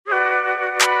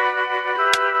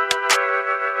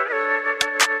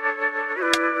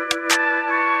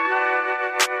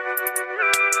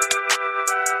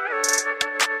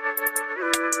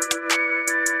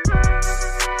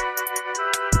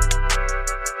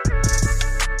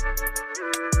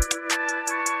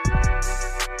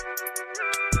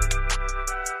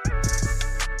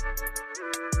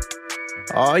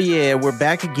Oh yeah, we're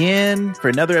back again for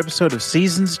another episode of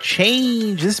Seasons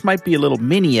Change. This might be a little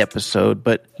mini episode,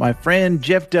 but my friend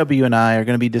Jeff W. and I are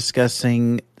going to be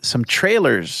discussing some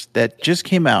trailers that just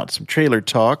came out, some trailer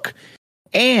talk,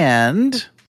 and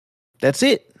that's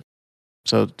it.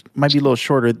 So it might be a little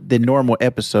shorter than normal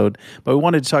episode, but we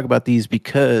wanted to talk about these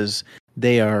because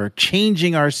they are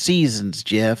changing our seasons,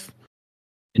 Jeff.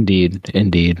 Indeed.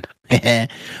 Want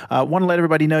to let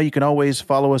everybody know you can always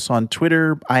follow us on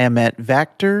Twitter. I am at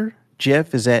Vactor.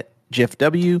 Jeff is at Jeff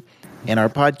W. And our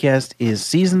podcast is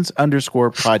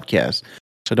Seasons_podcast.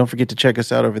 So don't forget to check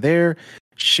us out over there.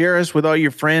 Share us with all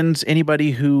your friends.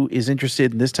 Anybody who is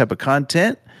interested in this type of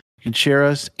content can share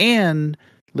us and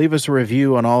leave us a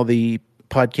review on all the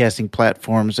podcasting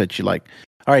platforms that you like.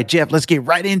 All right, Jeff, let's get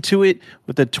right into it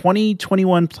with the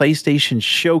 2021 PlayStation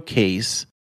Showcase.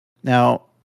 Now,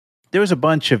 there was a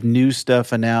bunch of new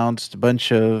stuff announced, a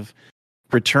bunch of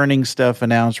returning stuff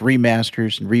announced,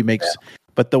 remasters and remakes. Yeah.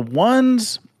 But the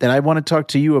ones that I want to talk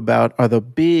to you about are the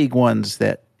big ones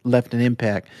that left an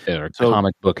impact. They're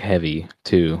comic book heavy,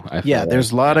 too.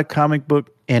 There's a lot of comic book,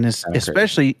 and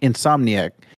especially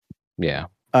Insomniac. Yeah.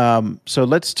 So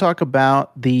let's talk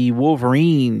about the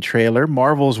Wolverine trailer,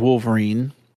 Marvel's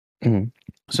Wolverine. Mm-hmm.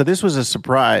 So this was a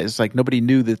surprise. Like, nobody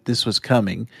knew that this was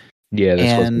coming. Yeah,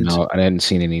 this wasn't out. I hadn't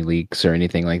seen any leaks or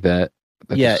anything like that.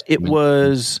 It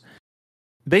was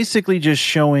basically just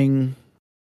showing,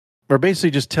 or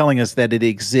basically just telling us that it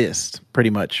exists, pretty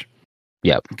much.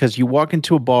 Yeah. Because you walk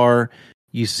into a bar,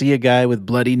 you see a guy with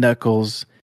bloody knuckles,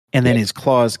 and then his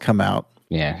claws come out.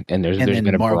 Yeah, and there's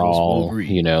been a brawl,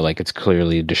 Wolverine. Like it's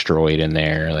clearly destroyed in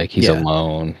there, like he's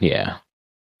alone. Yeah.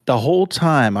 The whole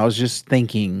time I was just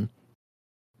thinking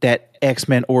that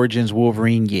X-Men Origins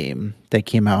Wolverine game that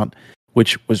came out,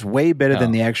 which was way better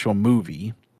than the actual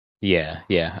movie. Yeah.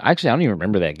 Actually, I don't even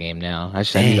remember that game now. I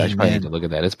probably need to look at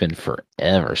that. It's been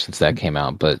forever since that came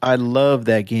out, but I love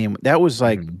that game. That was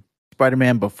like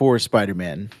Spider-Man before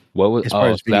Spider-Man. What was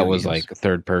that was like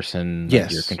third person,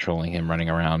 yes. You're controlling him running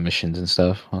around missions and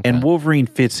stuff. Okay. And Wolverine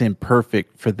fits in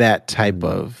perfect for that type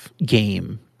of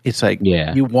game. It's like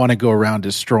you want to go around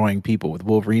destroying people with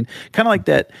Wolverine. Kind of like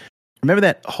that. Remember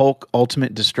that Hulk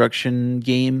Ultimate Destruction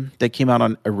game that came out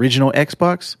on original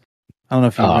Xbox? I don't know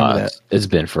if you remember that. It's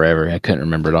been forever. I couldn't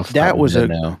remember it off the top of my head.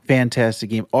 That was a fantastic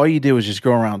game. All you did was just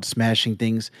go around smashing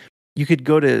things. You could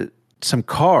go to some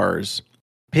cars,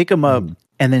 pick them up,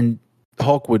 and then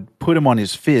Hulk would put them on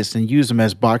his fist and use them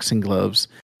as boxing gloves.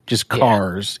 Just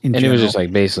cars. And it was just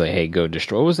like basically, hey, go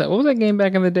destroy. What was that game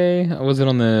back in the day? Was it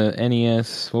on the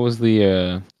NES? What was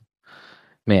the...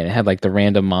 Man, it had like the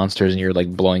random monsters and you're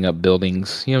like blowing up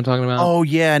buildings. You know what I'm talking about? Oh,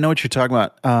 yeah. I know what you're talking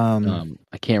about.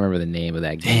 I can't remember the name of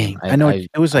that game. I know it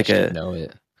was like know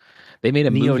it. They made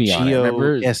a Neo movie on it.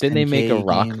 Remember? SNK Didn't they make a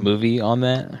rock movie on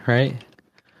that? Right?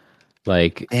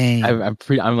 Like,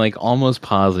 I'm like almost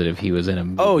positive he was in a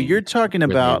movie. Oh, you're talking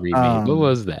about what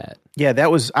was that? Yeah, that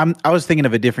was. I was thinking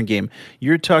of a different game.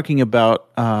 You're talking about.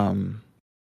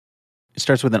 It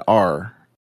starts with an R.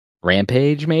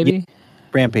 Rampage, maybe. Yeah,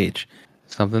 Rampage.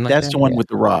 Something like that's the one with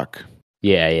the rock.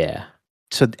 Yeah.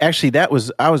 So actually, I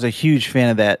was a huge fan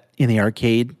of that in the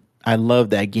arcade. I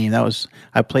loved that game.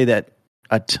 I played that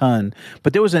a ton.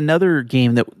 But there was another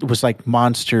game that was like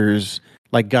monsters,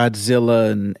 like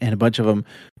Godzilla and a bunch of them,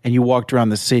 and you walked around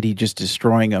the city just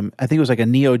destroying them. I think it was like a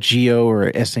Neo Geo or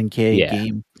a SNK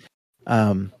game.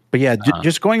 But yeah,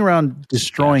 just going around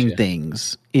destroying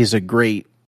things is a great,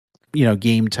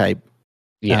 game type.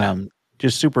 Yeah.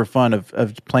 Just super fun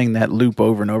of playing that loop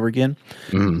over and over again.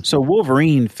 So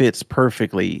Wolverine fits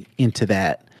perfectly into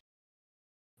that.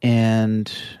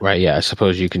 And right, yeah, I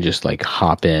suppose you can just like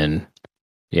hop in.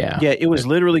 Yeah. Yeah, it was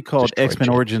literally called X-Men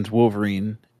Origins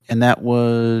Wolverine, and that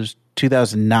was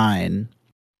 2009.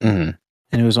 And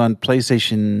it was on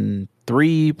PlayStation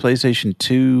 3, PlayStation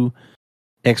 2,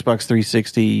 Xbox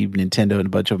 360, Nintendo, and a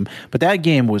bunch of them. But that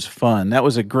game was fun. That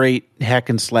was a great hack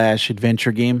and slash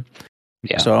adventure game.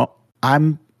 Yeah. So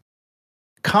I'm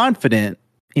confident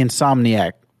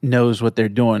Insomniac knows what they're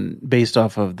doing based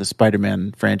off of the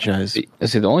Spider-Man franchise. See,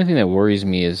 the only thing that worries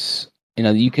me is,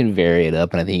 you can vary it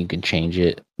up and I think you can change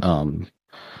it.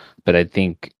 But I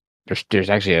think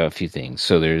there's actually a few things.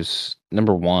 So there's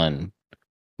number one,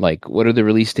 like, what are the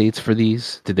release dates for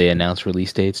these? Did they announce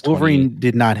release dates? Wolverine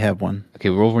did not have one.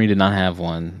 Okay, Wolverine did not have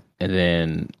one. And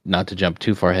then, not to jump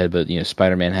too far ahead, but,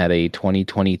 Spider-Man had a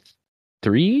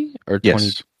 2023 or 20...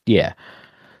 Yes. Yeah.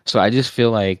 So I just feel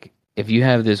like if you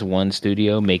have this one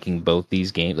studio making both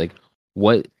these games, like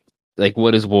what like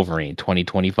what is Wolverine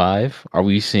 2025? Are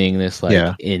we seeing this like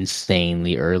Yeah.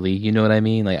 insanely early? You know what I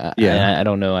mean? Like Yeah. I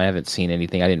don't know. I haven't seen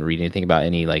anything. I didn't read anything about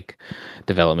any like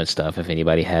development stuff. If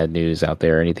anybody had news out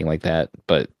there or anything like that,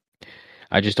 but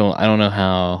I just don't. I don't know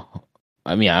how.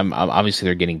 I mean, I'm obviously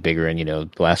they're getting bigger, and the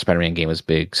last Spider-Man game was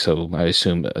big, so I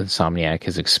assume Insomniac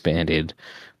has expanded.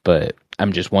 But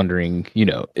I'm just wondering,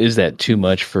 is that too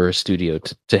much for a studio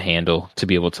to handle to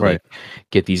be able to Right. like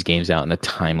get these games out in a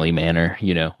timely manner?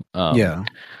 Yeah.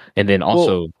 And then Well,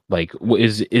 also like,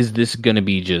 is this going to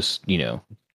be just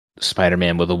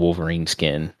Spider-Man with a Wolverine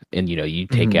skin, and you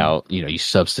take mhm. out, you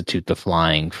substitute the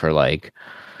flying for like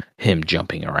him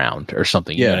jumping around or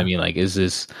something. You know what I Yeah. mean? Like,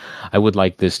 I would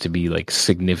like this to be like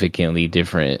significantly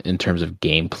different in terms of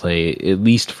gameplay, at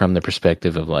least from the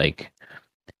perspective of like,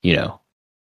 you know,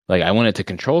 like I want it to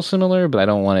control similar, but I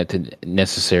don't want it to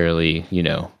necessarily,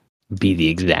 be the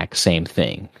exact same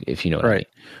thing, if you know what I mean. Right.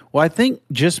 Well, I think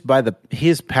just by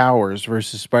his powers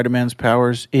versus Spider-Man's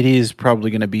powers, it is probably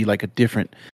going to be like a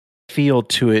different feel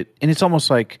to it. And it's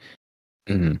almost like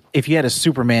Mm-hmm. if you had a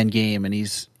Superman game and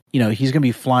he's going to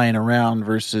be flying around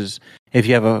versus if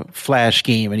you have a Flash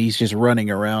game and he's just running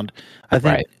around. I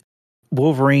think Right.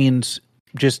 Wolverine's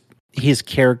just his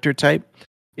character type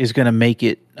is going to make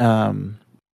it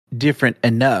different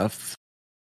enough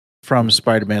from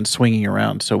Spider-Man swinging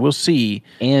around. So we'll see.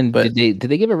 And But did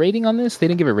they give a rating on this? They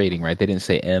didn't give a rating, right? They didn't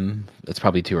say M. That's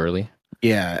probably too early.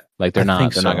 yeah, Like I they're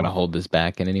think not so. going to hold this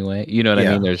back in any way. You know what I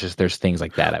Yeah. mean? There's things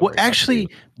like that. Well, actually,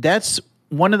 that's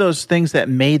one of those things that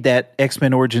made that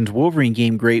X-Men Origins Wolverine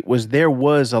game great was there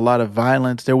was a lot of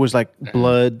violence. There was like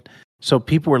blood. So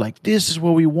people were like, this is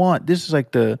what we want. This is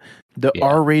like the Yeah.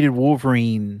 R-rated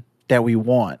Wolverine that we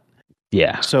want.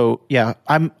 Yeah. So yeah,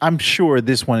 I'm sure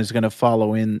this one is going to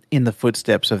follow in the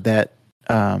footsteps of that.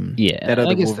 Yeah, that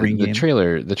other I guess Wolverine the game.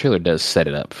 trailer does set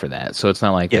it up for that. So it's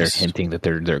not like Yes. they're hinting that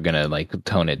they're gonna like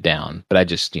tone it down. But I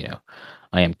just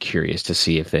I am curious to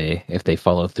see if they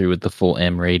follow through with the full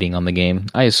M rating on the game.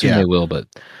 I assume Yeah. they will, but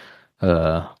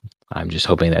I'm just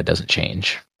hoping that doesn't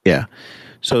change. Yeah.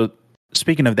 So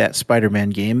speaking of that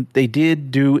Spider-Man game, they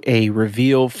did do a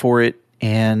reveal for it,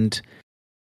 and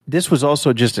this was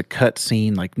also just a cut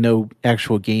scene, like no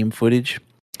actual game footage.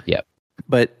 Yep.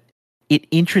 But it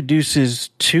introduces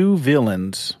two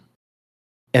villains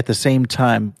at the same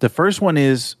time. The first one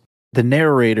is the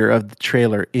narrator of the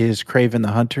trailer is Kraven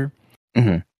the Hunter.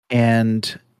 Mhm.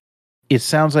 And it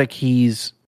sounds like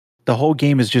the whole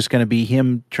game is just going to be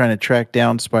him trying to track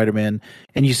down Spider-Man.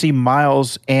 And you see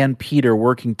Miles and Peter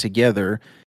working together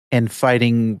and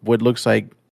fighting what looks like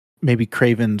maybe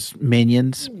Kraven's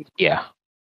minions. Yeah.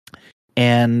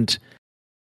 And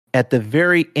at the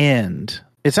very end,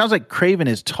 it sounds like Kraven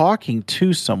is talking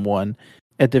to someone.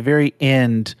 At the very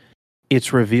end,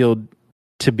 it's revealed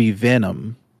to be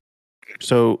Venom.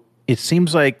 So it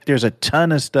seems like there's a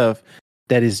ton of stuff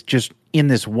that is just in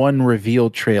this one reveal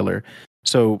trailer.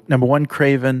 So number one,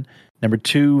 Kraven. Number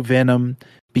two, Venom.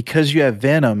 Because you have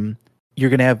Venom, you're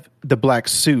going to have the black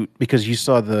suit because you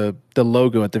saw the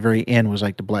logo at the very end was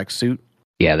like the black suit.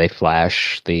 Yeah, they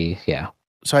flash yeah.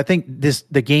 So I think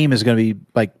the game is going to be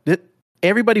like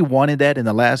everybody wanted that in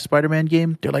the last Spider-Man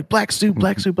game. They're like black suit,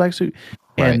 black suit, black suit.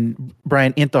 Right. And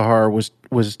Brian Intihar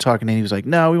was talking and he was like,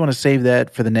 "No, we want to save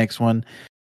that for the next one."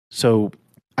 So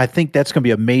I think that's going to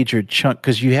be a major chunk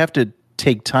because you have to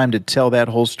take time to tell that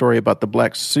whole story about the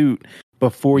black suit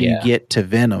before you get to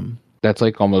Venom. That's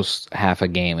like almost half a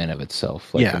game in of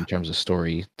itself, like Yeah. in terms of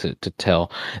story to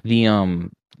tell. The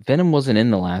Venom wasn't in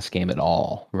the last game at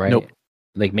all, right? Nope.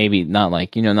 Like maybe not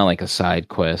like not like a side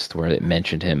quest where it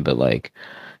mentioned him, but like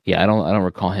I don't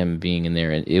recall him being in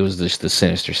there. And it was just the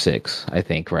Sinister Six, I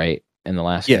think, right? In the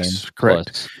last game. Yes,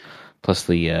 correct. Plus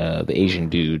the Asian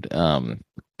dude,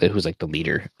 that was like the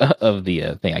leader of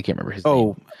the thing. I can't remember his name.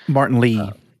 Oh, Martin Lee.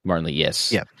 Martin Lee,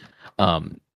 yes. Yeah.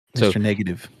 So Mr.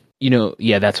 Negative.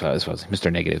 yeah, that's what I was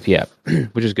Mr. Negative, yeah,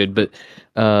 which is good. But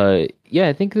yeah,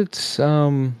 I think it's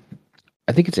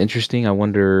interesting. I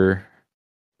wonder,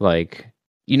 like,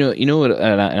 you know what?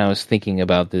 And I was thinking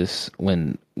about this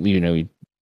when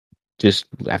just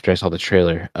after I saw the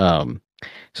trailer.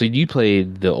 So you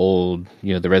played the old,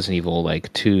 the Resident Evil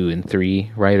like 2 and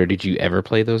 3, right? Or did you ever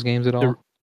play those games at all?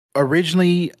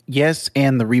 Originally, yes,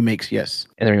 and the remakes, yes.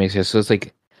 And the remakes, yes. So it's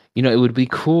like, it would be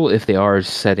cool if they are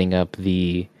setting up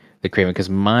the Kraven, because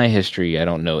my history, I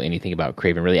don't know anything about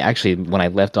Kraven really. Actually, when I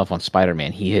left off on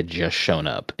Spider-Man, he had just shown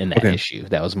up in that issue.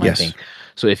 That was my thing.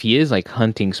 So if he is like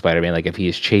hunting Spider-Man, like if he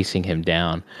is chasing him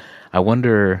down, I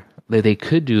wonder that they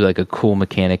could do like a cool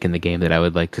mechanic in the game that I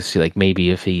would like to see. Like maybe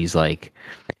if he's like,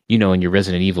 in your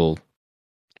Resident Evil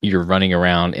you're running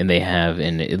around, and they have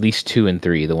in at least 2 and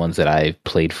 3, the ones that I've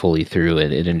played fully through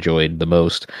and enjoyed the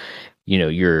most.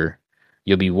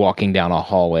 You'll be walking down a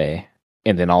hallway,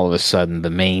 and then all of a sudden,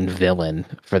 the main villain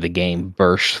for the game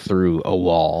bursts through a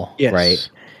wall, Yes. right?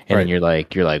 And then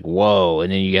Right. you're like, whoa!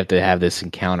 And then you have to have this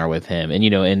encounter with him. And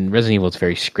in Resident Evil, it's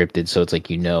very scripted, so it's like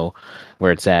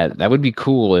where it's at. That would be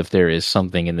cool if there is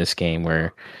something in this game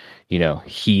where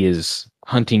he is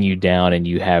hunting you down, and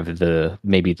you have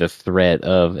maybe the threat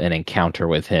of an encounter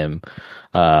with him,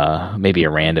 maybe a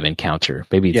random encounter,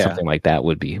 maybe something like that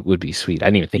would be sweet. I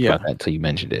didn't even think about that until you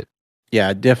mentioned it.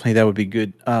 Yeah, definitely that would be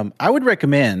good. I would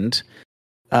recommend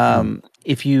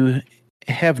if you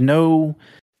have no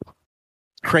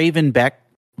Craven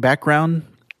background,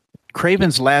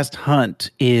 Craven's Last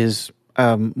Hunt is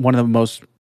one of the most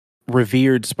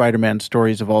revered Spider-Man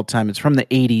stories of all time. It's from the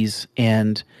 80s,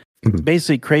 and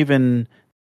basically Craven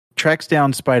tracks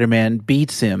down Spider-Man,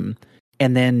 beats him,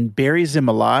 and then buries him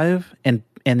alive, and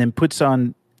then puts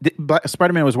on.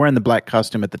 Spider-Man was wearing the black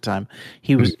costume at the time.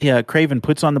 Craven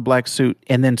puts on the black suit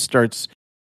and then starts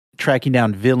tracking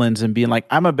down villains and being like,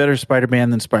 "I'm a better Spider-Man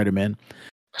than Spider-Man."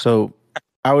 So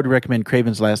I would recommend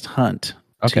Craven's Last Hunt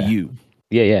to you.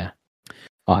 Yeah.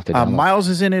 I'll have to Miles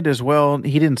is in it as well.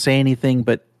 He didn't say anything,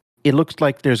 but it looks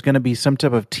like there's going to be some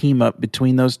type of team up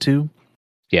between those two.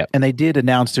 Yeah. And they did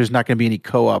announce there's not going to be any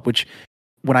co-op, which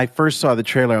when I first saw the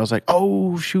trailer, I was like,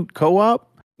 oh, shoot, co-op?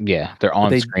 Yeah, they're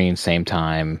on screen same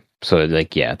time. So,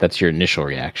 that's your initial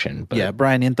reaction. But. Yeah,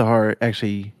 Brian Intihar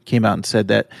actually came out and said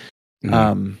that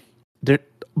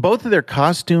both of their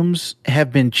costumes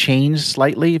have been changed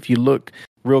slightly. If you look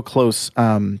real close,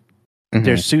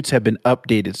 their suits have been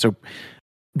updated. So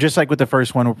just like with the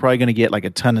first one, we're probably going to get like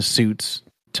a ton of suits,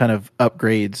 ton of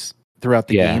upgrades throughout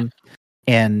the game.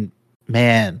 And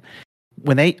man,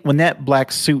 when that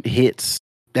black suit hits,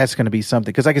 that's going to be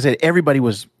something. Because like I said, everybody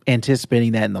was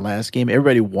anticipating that in the last game.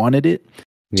 Everybody wanted it.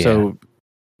 Yeah. So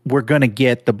we're going to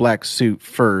get the black suit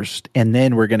first, and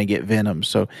then we're going to get Venom.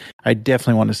 So I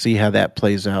definitely want to see how that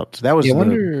plays out. So that was I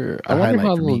wonder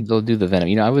how they'll do the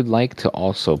Venom. I would like to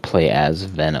also play as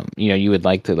Venom. You would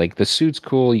like to, like, the suit's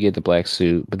cool, you get the black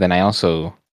suit, but then I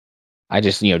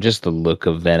just the look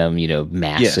of Venom,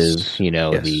 massive,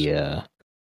 yes.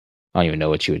 I don't even know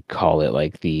what you would call it,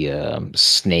 like the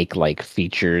snake-like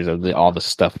features of all the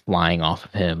stuff flying off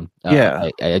of him.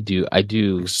 I do. I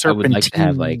would like to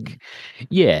have like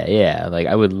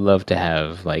I would love to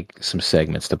have like some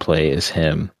segments to play as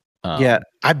him.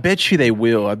 I bet you they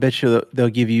will. I bet you they'll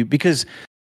give you, because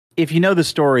if you know the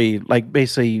story, like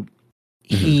basically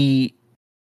he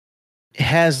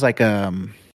has like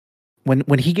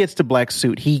when he gets the black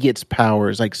suit, he gets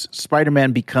powers. Like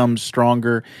Spider-Man becomes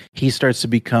stronger. He starts to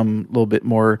become a little bit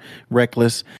more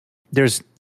reckless. There's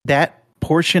that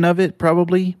portion of it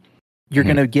probably you're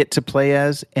going to get to play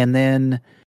as. And then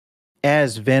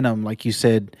as Venom, like you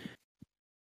said,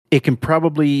 it can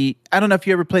probably... I don't know if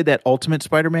you ever played that Ultimate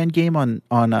Spider-Man game on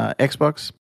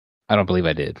Xbox. I don't believe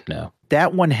I did, no.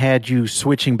 That one had you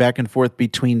switching back and forth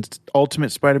between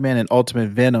Ultimate Spider-Man and Ultimate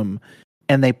Venom,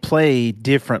 and they play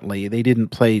differently. They didn't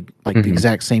play like the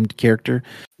exact same character.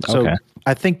 So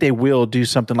I think they will do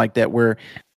something like that where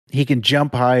he can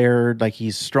jump higher, like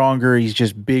he's stronger, he's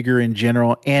just bigger in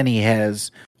general, and he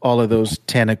has all of those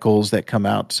tentacles that come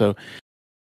out. So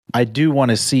I do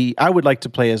want to see... I would like to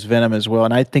play as Venom as well,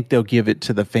 and I think they'll give it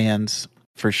to the fans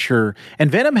for sure. And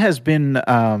Venom has been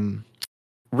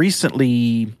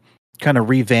recently kind of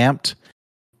revamped,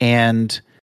 and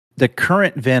the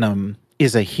current Venom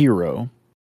is a hero.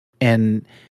 And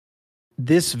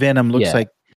this Venom looks like...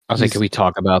 I was like, can we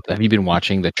talk about that? Have you been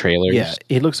watching the trailers? Yeah,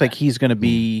 it looks like he's going to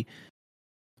be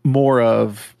more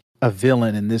of a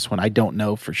villain in this one. I don't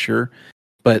know for sure.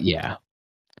 But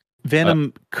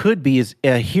Venom could be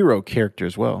a hero character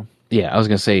as well. Yeah, I was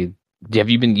going to say, have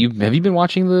you been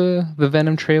watching the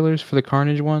Venom trailers for the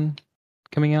Carnage one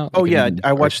coming out? Oh, yeah,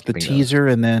 I watched the teaser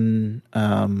and then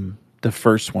the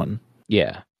first one.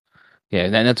 Yeah. Yeah,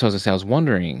 and that's what I was going to say. I was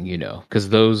wondering,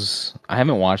 because I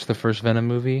haven't watched the first Venom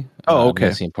movie. Oh, okay.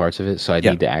 I've seen parts of it, so I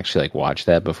need to actually watch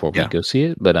that before we go see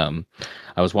it. But I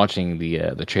was watching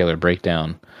the trailer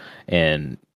breakdown,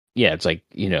 and it's like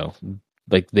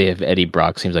like they have Eddie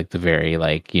Brock seems like the very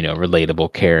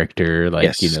relatable character,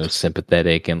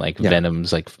 sympathetic, and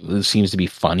Venom's seems to be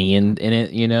funny in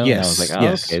it. Yes, and I was like,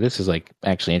 okay, this is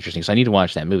actually interesting. So I need to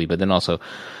watch that movie, but then also.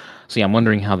 So I'm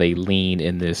wondering how they lean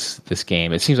in this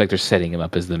game. It seems like they're setting him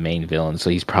up as the main villain, so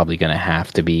he's probably going to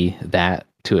have to be that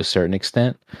to a certain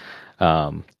extent.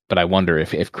 But I wonder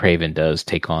if Craven does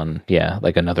take on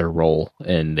another role,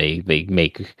 and they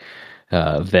make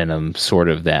Venom, sort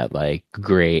of that like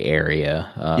gray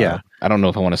area. Yeah. I don't know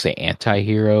if I want to say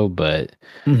anti-hero, but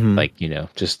like,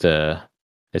 just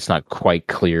it's not quite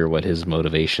clear what his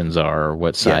motivations are or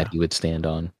what side he would stand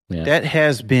on. Yeah. That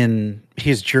has been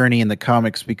his journey in the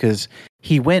comics, because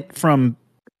he went from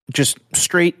just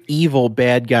straight evil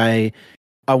bad guy,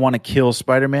 I want to kill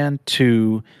Spider-Man,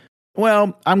 to,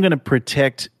 well, I'm going to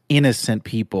protect innocent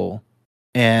people.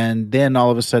 And then all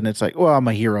of a sudden it's like, well, I'm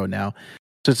a hero now.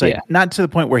 So it's like not to the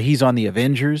point where he's on the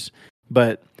Avengers,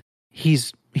 but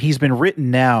he's been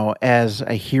written now as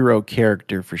a hero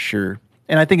character for sure.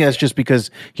 And I think that's just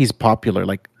because he's popular.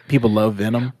 Like, people love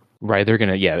Venom. Right, they're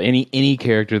gonna any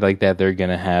character like that, they're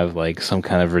gonna have like some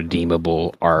kind of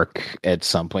redeemable arc at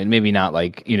some point. Maybe not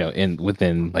like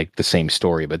within like the same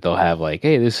story, but they'll have like,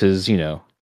 hey, this is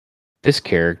this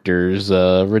character's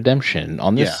redemption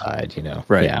on this side.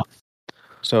 Right? Yeah.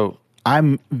 So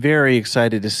I'm very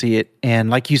excited to see it, and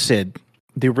like you said,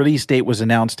 the release date was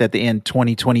announced at the end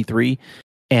 2023,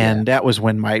 and that was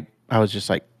when I was just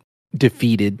like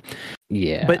defeated.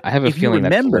 Yeah, but I have a feeling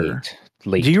that's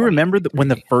late. Do you remember when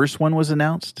the first one was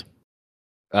announced?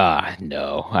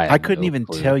 No. I couldn't even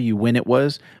tell you when it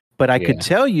was, but I could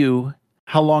tell you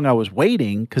how long I was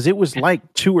waiting, because it was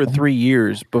like 2 or 3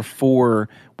 years before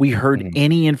we heard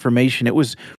any information. It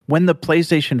was when the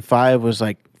PlayStation 5 was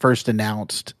like first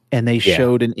announced, and they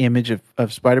showed an image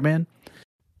of Spider-Man.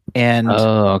 And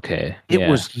it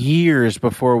was years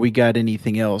before we got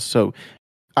anything else. So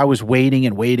I was waiting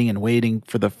and waiting and waiting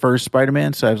for the first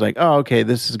Spider-Man. So I was like, oh, okay,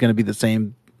 this is going to be the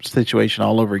same situation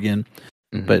all over again.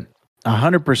 But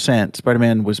 100%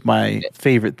 Spider-Man was my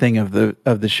favorite thing of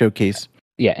the showcase.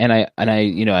 Yeah, and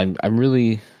I'm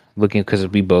really looking, because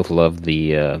we both loved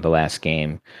the last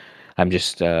game. I'm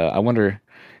just I wonder,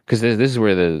 because this is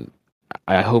where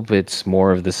I hope it's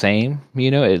more of the same.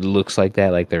 It looks like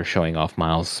that, like they're showing off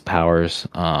Miles' powers.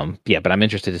 But I'm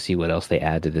interested to see what else they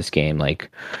add to this game,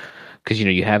 like. Because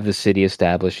you have the city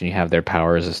established and you have their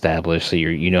powers established, so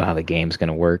you know how the game's going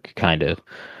to work, kind of.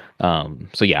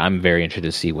 So I'm very interested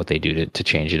to see what they do to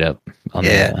change it up on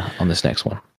this next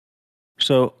one.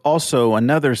 So also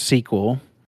another sequel,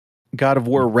 God of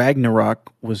War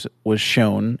Ragnarok was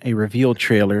shown, a reveal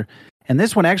trailer, and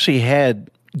this one actually had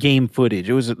game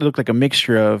footage. It looked like a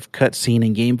mixture of cutscene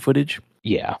and game footage.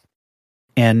 Yeah.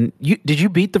 And did you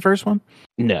beat the first one?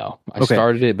 No, I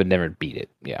started it but never beat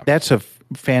it. Yeah, that's a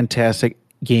fantastic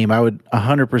game. I would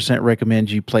 100%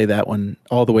 recommend you play that one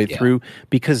all the way through,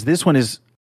 because this one is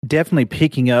definitely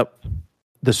picking up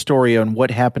the story on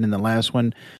what happened in the last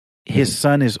one. His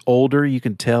son is older. You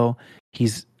can tell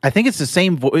I think it's the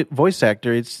same voice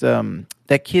actor. It's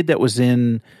that kid that was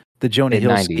in the Jonah Hill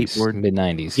skateboard.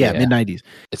 Mid-90s. Yeah, mid-90s.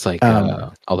 It's like,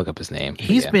 I'll look up his name.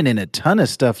 He's been in a ton of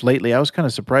stuff lately. I was kind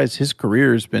of surprised. His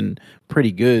career has been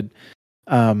pretty good.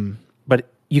 But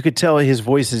you could tell his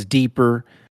voice is deeper,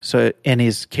 and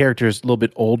his character is a little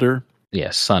bit older.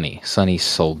 Yeah, Sonny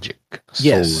Suljic.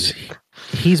 Yes,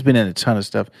 he's been in a ton of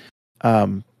stuff.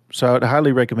 So I would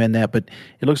highly recommend that. But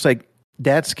it looks like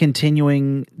that's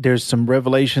continuing. There's some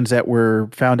revelations that were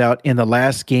found out in the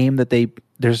last game that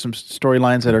there's some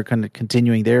storylines that are kind of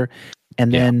continuing there.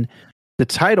 And then the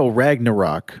title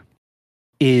Ragnarok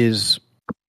is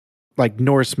like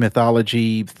Norse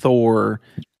mythology, Thor,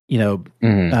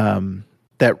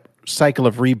 that cycle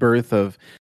of rebirth of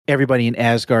everybody in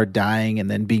Asgard dying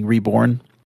and then being reborn.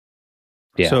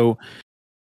 Yeah. So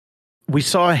we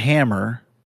saw a hammer.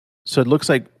 So it looks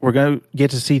like we're going to get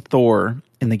to see Thor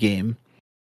in the game.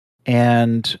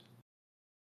 And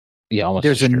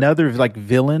there's another like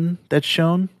villain that's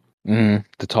shown. The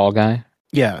tall guy.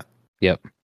 Yeah. Yep.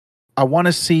 I want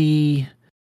to see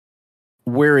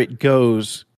where it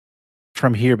goes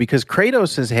from here, because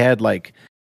Kratos has had like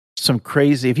some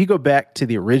crazy, if you go back to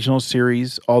the original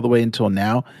series all the way until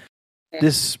now,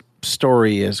 this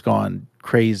story has gone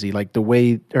crazy. Like the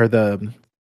way, or the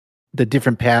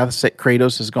different paths that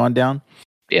Kratos has gone down.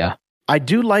 Yeah. I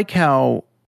do like how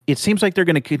it seems like they're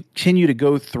going to continue to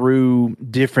go through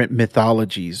different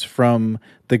mythologies, from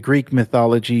the Greek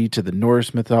mythology to the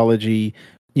Norse mythology.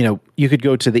 You could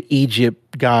go to the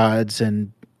Egypt gods,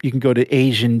 and you can go to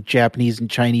Asian, Japanese, and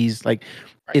Chinese. Like,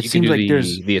 it seems like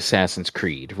there's the Assassin's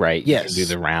Creed, right? Yes. You can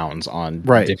do the rounds on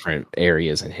different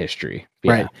areas in history.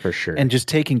 Yeah, right. For sure. And just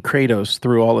taking Kratos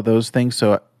through all of those things.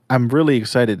 So I'm really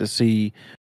excited to see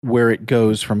where it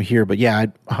goes from here. But yeah,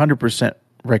 I'd 100%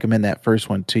 recommend that first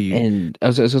one to you. And I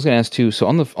was going to ask too. So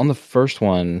on the first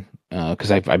one,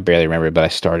 because I barely remember it, but I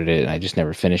started it and I just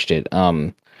never finished it.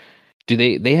 They're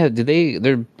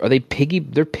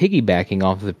piggybacking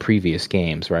off of the previous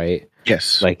games, right?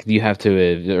 Yes. Like you have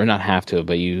to, or not have to,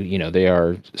 but they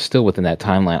are still within that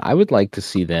timeline. I would like to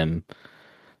see them,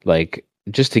 like,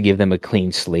 just to give them a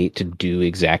clean slate to do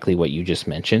exactly what you just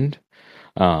mentioned.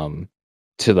 Um,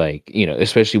 to like,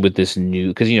 especially with this new,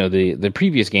 because the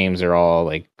previous games are all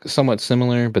like somewhat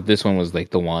similar, but this one was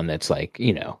like the one that's like,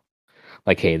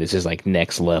 like, hey, this is like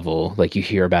next level. Like you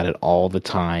hear about it all the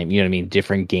time. You know what I mean?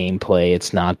 Different gameplay.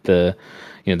 It's not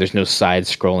there's no side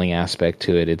scrolling aspect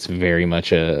to it. It's very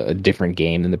much a different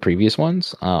game than the previous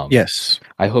ones. Yes.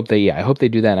 I hope they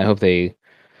do that. And I hope they,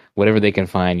 whatever they can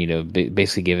find,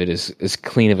 basically give it as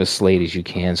clean of a slate as you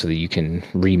can so that you can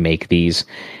remake these.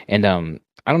 And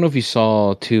I don't know if you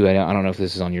saw too. I don't know if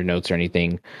this is on your notes or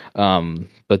anything.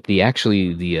 But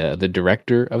the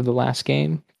director of the last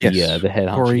game, Yes. the head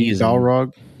honcho, Corey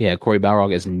Balrog. yeah, Corey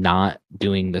Balrog is not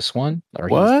doing this one, or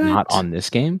he's What? not on this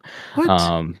game.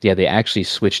 What? Yeah, they actually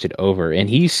switched it over, and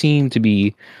he seemed to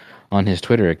be on his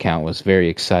Twitter account was very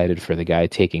excited for the guy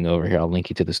taking over. Here, I'll link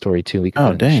you to the story too. We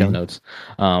can put it in the show notes.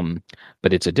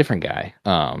 But it's a different guy.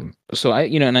 So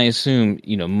and I assume,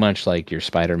 much like your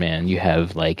Spider-Man, you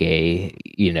have like a,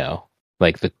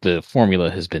 like the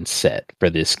formula has been set for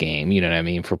this game. You know what I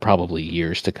mean? For probably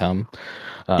years to come.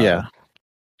 Yeah.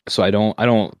 So I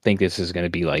don't think this is going to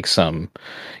be like some,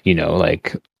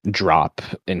 like drop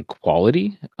in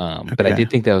quality. But I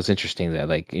did think that was interesting that,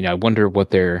 like, I wonder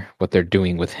what they're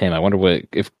doing with him. I wonder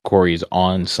if Corey's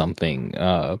on something,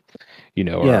 or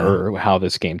how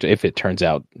this game, if it turns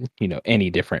out,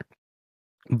 any different.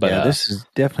 But this is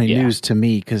definitely news to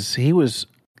me because he was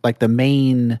like the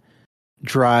main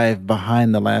drive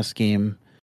behind the last game,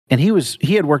 and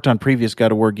he had worked on previous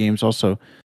God of War games also.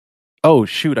 Oh,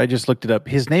 shoot, I just looked it up.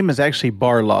 His name is actually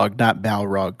Barlog, not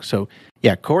Balrog. So,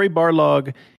 yeah, Corey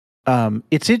Barlog.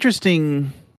 It's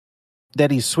interesting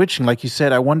that he's switching. Like you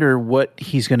said, I wonder what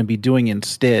he's going to be doing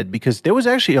instead, because there was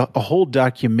actually a whole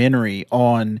documentary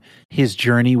on his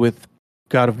journey with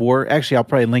God of War. Actually, I'll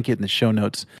probably link it in the show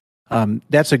notes.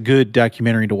 That's a good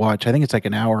documentary to watch. I think it's like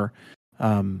an hour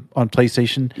on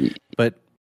PlayStation. But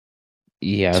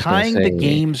tying the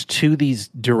games to these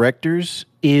directors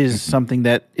is something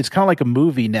that it's kind of like a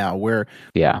movie now, where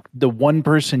the one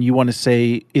person you want to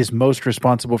say is most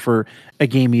responsible for a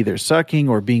game either sucking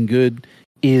or being good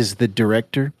is the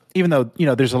director, even though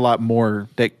there's a lot more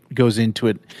that goes into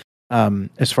it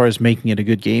as far as making it a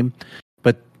good game.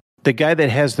 But the guy that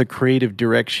has the creative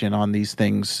direction on these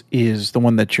things is the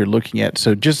one that you're looking at.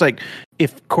 So just like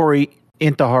if Brian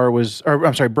Intihar was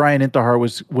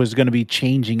going to be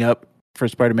changing up for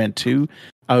Spider-Man 2,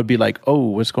 I would be like, oh,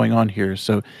 what's going on here?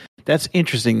 So that's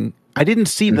interesting. I didn't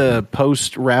see the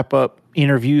post wrap-up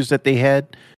interviews that they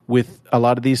had with a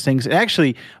lot of these things. And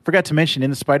actually, I forgot to mention in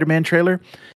the Spider-Man trailer,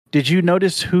 did you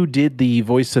notice who did the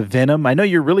voice of Venom? I know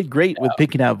you're really great with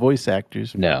picking out voice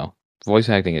actors. No, voice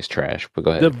acting is trash, but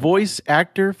go ahead. The voice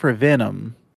actor for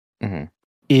Venom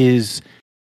is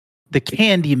the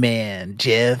Candyman,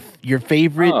 Jeff, your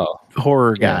favorite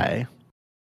horror guy.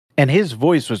 And his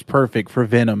voice was perfect for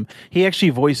Venom. He actually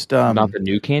voiced not the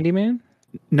new Candyman?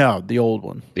 No, the old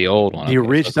one. The old one. The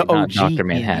original, the OG Dr.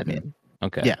 Manhattan. Candyman.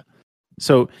 Okay. Yeah.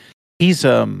 So he's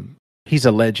a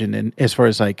legend in as far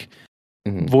as like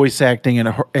voice acting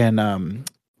and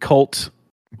cult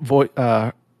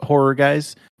horror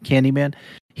guys. Candyman.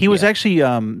 He was actually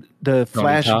the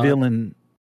Flash villain.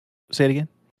 Say it again.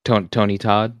 Tony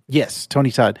Todd. Yes,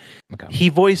 Tony Todd. Okay. He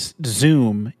voiced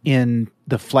Zoom in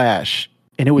the Flash.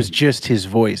 And it was just his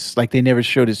voice. Like they never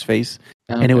showed his face.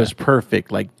 And it was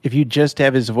perfect. Like if you just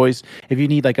have his voice, if you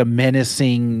need like a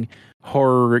menacing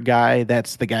horror guy,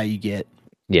 that's the guy you get.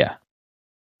 Yeah.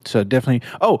 So definitely.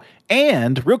 Oh,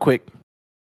 and real quick,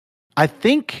 I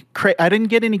think I didn't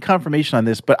get any confirmation on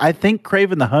this, but I think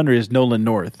Kraven the Hunter is Nolan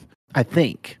North. I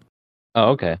think. Oh,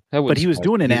 okay. But he was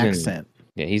doing an accent.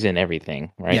 He's in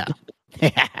everything, right?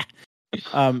 Yeah.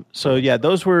 So yeah,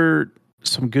 those were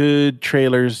some good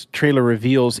trailer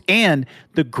reveals, and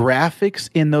the graphics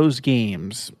in those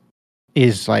games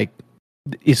is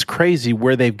crazy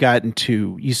where they've gotten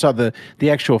to. You saw the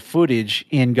actual footage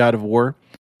in God of War,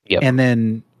 and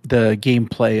then the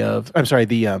gameplay of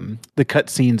the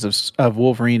cutscenes of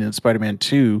Wolverine and Spider-Man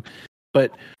 2.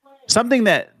 But something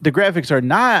that the graphics are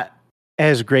not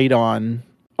as great on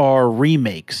are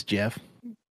remakes, Jeff.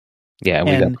 Yeah,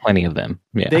 we got plenty of them.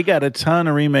 Yeah, they got a ton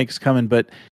of remakes coming, but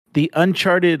the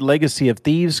Uncharted Legacy of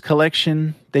Thieves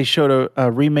collection, they showed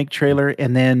a remake trailer,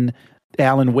 and then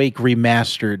Alan Wake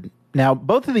remastered. Now,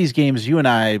 both of these games you and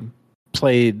I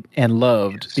played and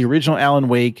loved. The original Alan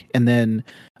Wake and then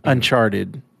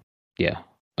Uncharted. Yeah.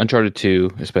 Uncharted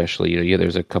 2, especially.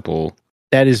 There's a couple...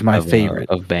 That is my favorite.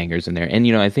 Of bangers in there. And,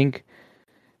 I think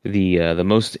the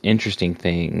most interesting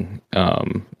thing,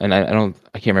 and I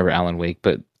can't remember Alan Wake,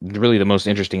 but really the most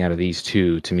interesting out of these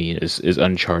two to me is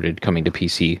Uncharted coming to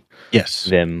PC. Yes.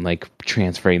 Them like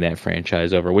transferring that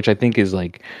franchise over, which I think is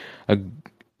like a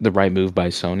the right move by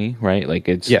Sony, right? Like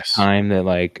it's Yes. time that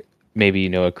like maybe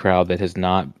a crowd that has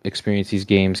not experienced these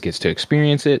games gets to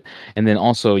experience it, and then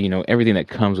also everything that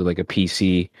comes with like a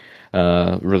PC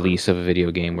release of a video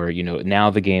game where now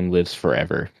the game lives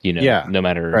forever. Yeah. No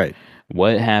matter Right.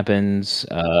 what happens,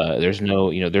 there's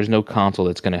no console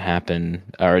that's going to happen,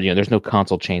 or there's no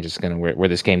console change that's going to where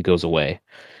this game goes away.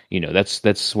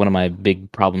 That's one of my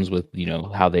big problems with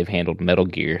how they've handled Metal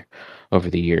Gear over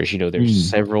the years. There's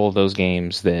several of those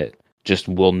games that just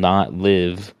will not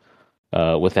live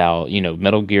without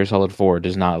Metal Gear Solid 4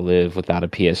 does not live without a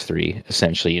PS3.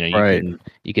 Essentially,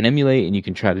 you can emulate and you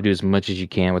can try to do as much as you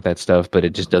can with that stuff, but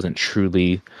it just doesn't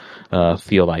truly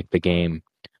feel like the game.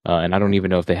 And I don't even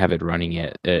know if they have it running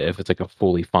yet. If it's like a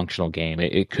fully functional game,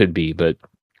 it could be, but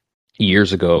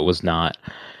years ago it was not.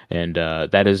 And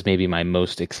that is maybe my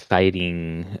most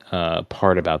exciting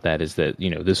part about that is that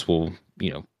this will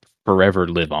forever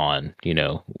live on.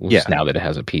 Now that it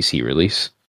has a PC release.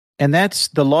 And that's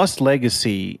the Lost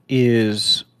Legacy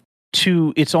it's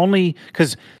only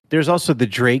because there's also the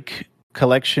Drake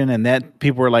collection, and that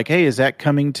people were like, hey, is that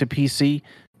coming to PC?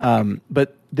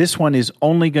 But this one is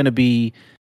only going to be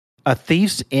A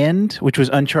Thief's End, which was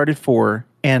Uncharted 4,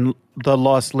 and The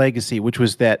Lost Legacy, which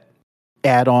was that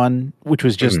add-on, which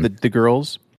was just the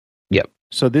girls. Yep.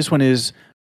 So this one is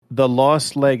The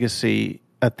Lost Legacy,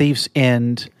 A Thief's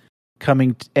End,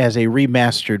 coming as a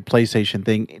remastered PlayStation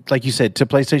thing, like you said, to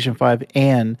PlayStation 5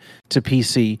 and to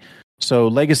PC. So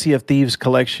Legacy of Thieves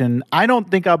collection. I don't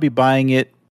think I'll be buying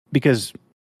it because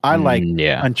I like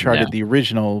Uncharted, the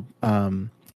original.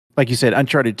 Like you said,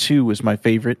 Uncharted 2 was my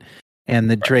favorite,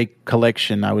 and the Drake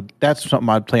collection. That's something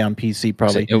I'd play on PC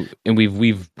probably. And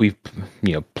we've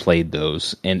played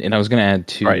those, and I was going to add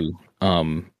too. Right.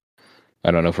 I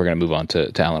don't know if we're going to move on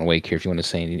to Alan Wake here. If you want to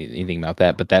say anything about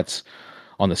that, but that's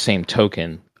on the same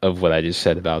token of what I just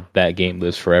said about that game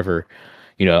lives forever.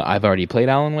 I've already played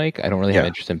Alan Wake. I don't really have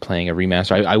interest in playing a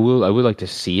remaster. I would like to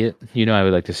see it. I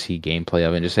would like to see gameplay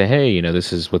of it and just say, hey,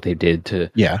 this is what they did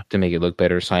to make it look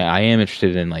better. So I am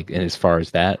interested in as far as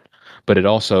that, but it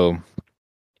also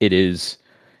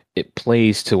it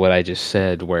plays to what I just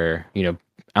said, where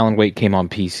Alan Wake came out on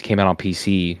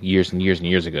PC years and years and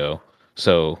years ago.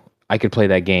 So I could play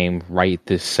that game right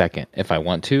this second if I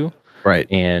want to. Right.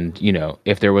 And,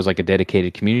 if there was like a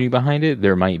dedicated community behind it,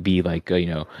 there might be like,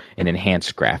 an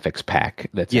enhanced graphics pack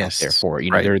that's out there for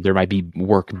it. There might be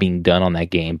work being done on that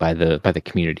game by the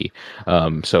community.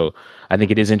 So I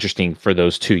think it is interesting for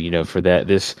those two, for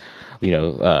this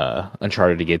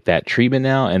Uncharted to get that treatment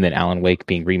now, and then Alan Wake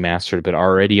being remastered, but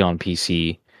already on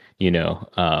PC.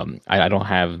 I don't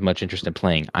have much interest in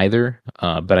playing either,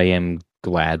 but I am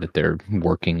glad that they're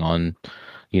working on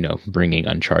bringing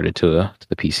Uncharted to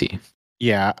the PC.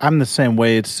 Yeah, I'm the same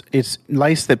way. It's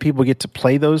nice that people get to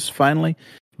play those finally,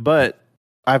 but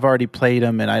I've already played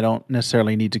them, and I don't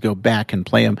necessarily need to go back and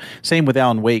play them. Same with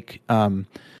Alan Wake. And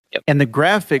the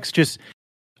graphics,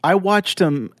 I watched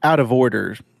them out of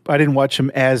order. I didn't watch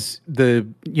them as the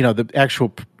actual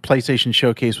PlayStation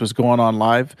showcase was going on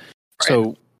live. Right.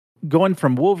 So going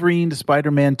from Wolverine to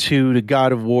Spider-Man 2 to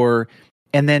God of War,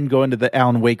 and then going to the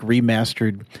Alan Wake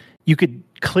remastered, you could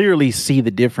clearly see the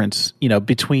difference,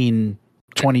 between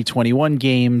 2021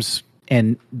 games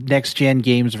and next gen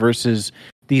games versus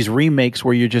these remakes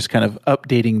where you're just kind of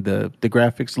updating the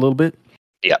graphics a little bit.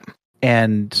 Yeah.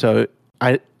 And so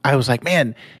I was like,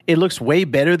 man, it looks way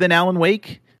better than Alan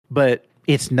Wake, but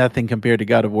it's nothing compared to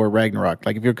God of War Ragnarok.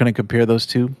 Like if you're going to compare those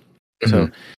two. Mm-hmm.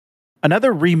 So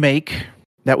another remake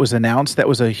that was announced, that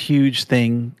was a huge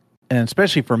thing, and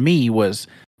especially for me, was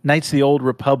Knights of the Old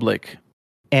Republic.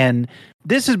 And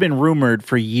this has been rumored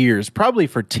for years, probably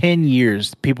for 10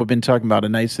 years. People have been talking about a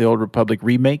Knights of the Old Republic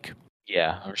remake.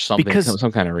 Yeah, or something,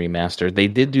 some kind of remaster. They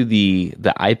did do the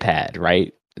iPad,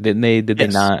 right? Didn't they? Did they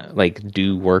not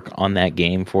do work on that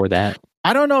game for that?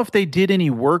 I don't know if they did any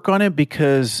work on it,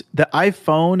 because the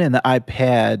iPhone and the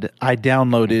iPad I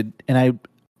downloaded, and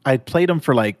I played them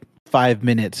for 5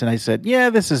 minutes, and I said, yeah,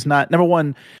 this is not, number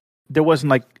one, there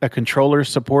wasn't a controller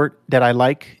support that I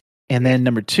like. And then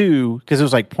number two, because it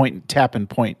was point, tap and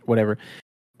point, whatever.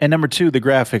 And number two, the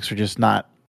graphics are just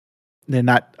they're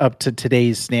not up to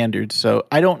today's standards. So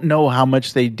I don't know how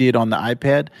much they did on the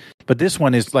iPad, but this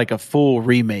one is a full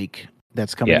remake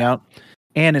that's coming out.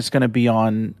 And it's going to be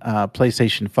on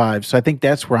PlayStation 5. So I think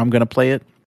that's where I'm going to play it.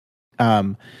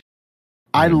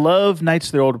 I love Knights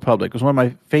of the Old Republic. It was one of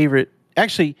my favorite.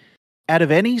 Actually, out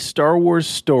of any Star Wars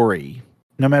story,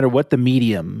 no matter what the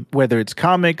medium, whether it's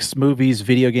comics, movies,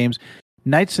 video games,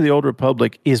 Knights of the Old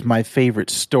Republic is my favorite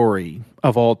story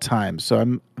of all time. So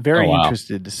I'm very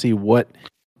interested to see what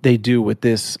they do with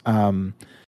this.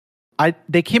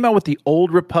 They came out with the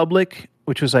Old Republic,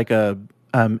 which was like a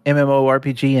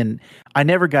MMORPG, and I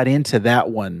never got into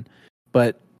that one.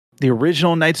 But the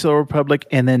original Knights of the Old Republic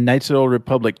and then Knights of the Old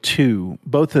Republic 2,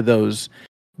 both of those,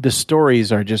 the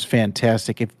stories are just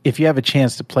fantastic. If you have a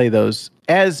chance to play those,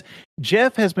 as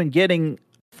Jeff has been getting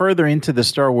further into the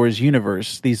Star Wars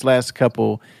universe these last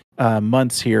couple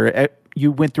months here,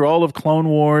 you went through all of Clone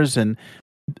Wars and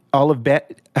all of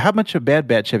how much of Bad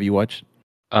Batch have you watched?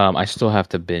 I still have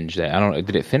to binge that. I don't know.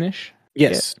 Did it finish?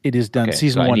 Yes, it is done. Okay,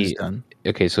 Season 1 is done.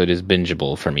 Okay, so it is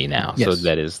bingeable for me now. Yes. So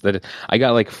that I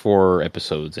got like 4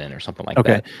 episodes in or something like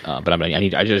that. But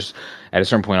I just at a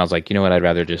certain point I was like, you know what, I'd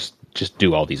rather just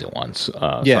do all these at once. So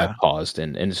I paused,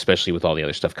 and especially with all the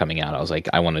other stuff coming out, I was like,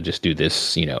 I want to just do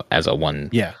this, as a one.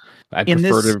 Yeah. I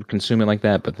prefer to consume it like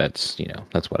that, but that's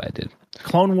what I did.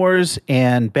 Clone Wars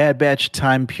and Bad Batch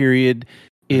time period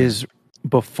is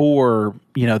before,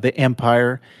 the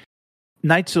Empire.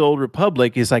 Knights of the Old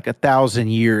Republic is like 1,000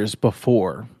 years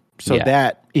before. So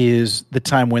that is the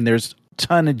time when there's a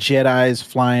ton of Jedis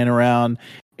flying around.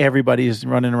 Everybody's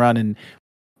running around. And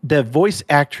the voice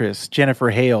actress, Jennifer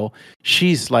Hale,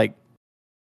 she's like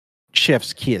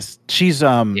chef's kiss. She's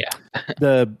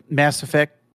the Mass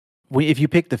Effect. If you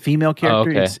pick the female character,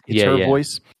 it's her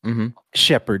voice. Mm-hmm.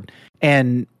 Shepard.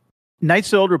 And Knights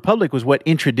of the Old Republic was what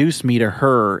introduced me to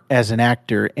her as an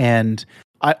actor. And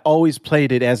I always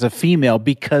played it as a female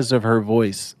because of her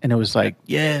voice. And it was like,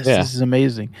 this is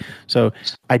amazing. So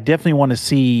I definitely want to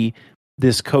see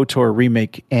this KOTOR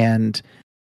remake. And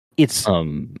it's...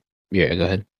 go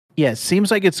ahead. Yeah, it seems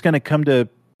like it's going to come to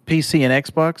PC and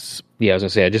Xbox. Yeah, I was going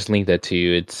to say, I just linked that to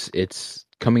you. It's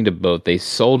coming to both. They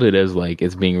sold it as like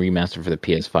it's being remastered for the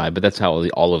PS5, but that's how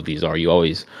all of these are. You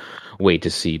always wait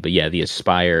to see. But yeah, the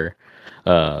Aspire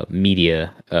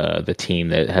Media, the team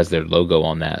that has their logo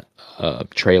on that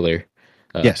trailer,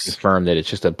 confirmed that it's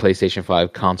just a PlayStation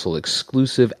 5 console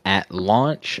exclusive at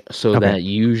launch. So that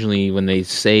usually when they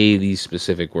say these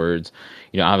specific words,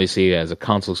 obviously as a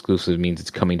console exclusive means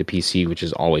it's coming to PC, which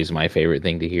is always my favorite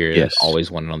thing to hear. Yes. I always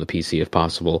want it on the PC if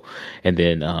possible. And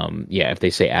then, if they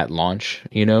say at launch,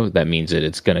 that means that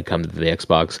it's going to come to the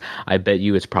Xbox. I bet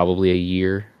you it's probably a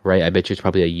year, right? I bet you it's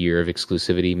probably a year of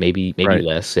exclusivity, maybe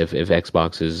less if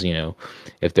Xbox is,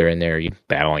 if they're in there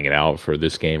battling it out for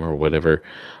this game or whatever.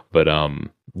 But I'm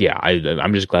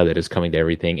just glad that it's coming to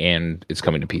everything and it's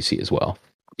coming to PC as well.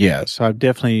 Yeah, so I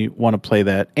definitely want to play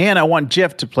that, and I want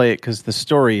Jeff to play it because the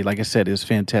story, like I said, is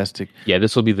fantastic. Yeah,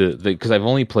 this will be the because I've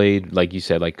only played, like you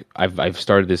said, like I've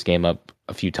started this game up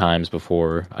a few times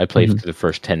before. I played for the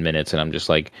first 10 minutes, and I'm just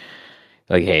like,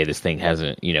 hey, this thing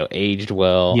hasn't aged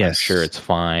well. Yes. I'm sure it's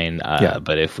fine.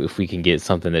 But if we can get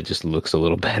something that just looks a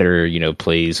little better,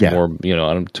 plays more,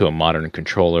 to a modern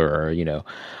controller, or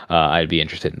I'd be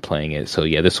interested in playing it. So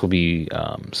yeah, this will be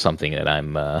something that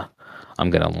I'm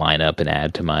going to line up and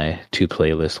add to my 2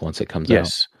 playlists once it comes out.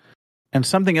 Yes. And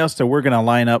something else that we're going to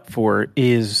line up for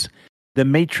is The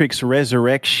Matrix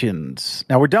Resurrections.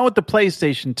 Now, we're done with the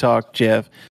PlayStation talk, Jeff.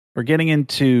 We're getting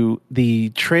into the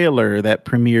trailer that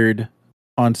premiered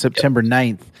on September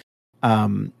 9th.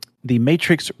 The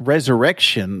Matrix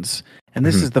Resurrections. And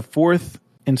this is the 4th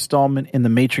installment in the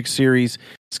Matrix series.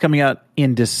 It's coming out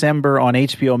in December on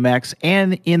HBO Max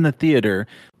and in the theater.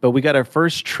 But we got our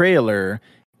first trailer,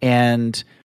 and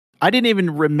I didn't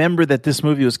even remember that this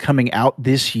movie was coming out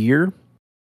this year.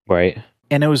 Right.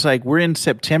 And it was like, we're in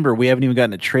September. We haven't even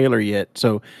gotten a trailer yet.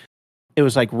 So it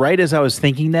was like right as I was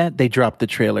thinking that, they dropped the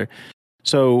trailer.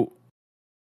 So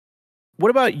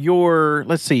what about your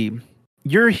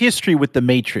history with The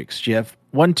Matrix, Jeff?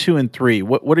 1, 2, and 3.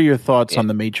 What are your thoughts on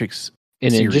The Matrix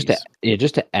series?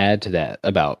 Just to add to that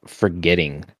about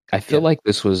forgetting, I feel like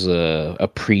this was a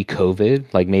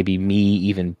pre-COVID, like maybe me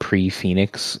even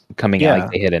pre-Phoenix coming out.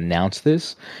 Like they had announced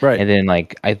this, right? And then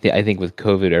like I think with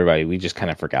COVID, everybody we just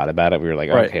kind of forgot about it. We were like,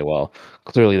 okay, well,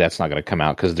 clearly that's not going to come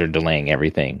out because they're delaying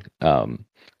everything.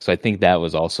 So I think that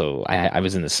was also I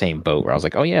was in the same boat where I was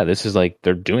like, oh yeah, this is like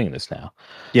they're doing this now.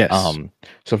 Yes.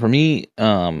 So for me,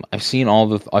 I've seen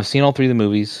all 3 of the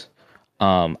movies.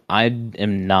 I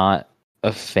am not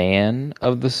a fan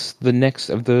of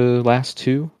the last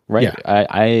 2, right? Yeah.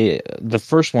 I the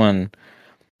first one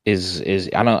is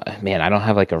I don't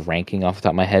have like a ranking off the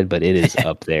top of my head, but it is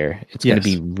up there. It's going to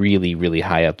be really, really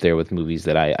high up there with movies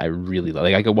that I really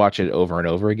like. I could watch it over and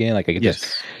over again. Like I could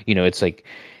just, it's like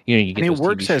you get And it those TV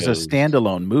works as a shows.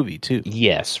 standalone movie too.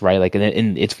 Yes, right. Like,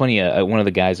 and it's funny. One of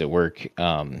the guys at work,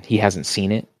 he hasn't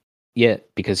seen it yet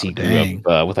because he Oh, grew up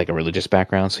dang. with like a religious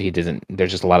background. So he doesn't.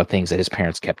 There's just a lot of things that his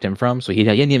parents kept him from. So he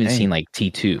hadn't even Dang. seen like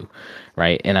T2,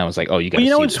 right? And I was like, oh, you got Well, to you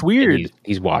know see what's this. And weird?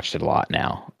 he's watched it a lot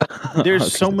now. There's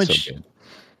 'Cause so it's much. good.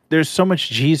 There's so much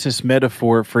Jesus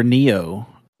metaphor for Neo.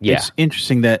 Yeah. It's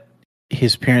interesting that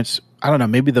his parents. I don't know.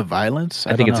 Maybe the violence.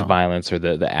 I think don't it's know. violence or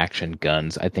the action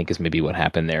guns, I think is maybe what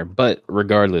happened there. But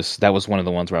regardless, that was one of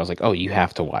the ones where I was like, oh, you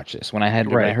have to watch this. When I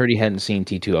Right. heard he hadn't seen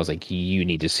T2, I was like, you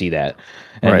need to see that.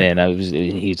 And Right. then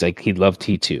he's like, he loved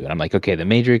T2. And I'm like, okay, The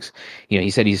Matrix, he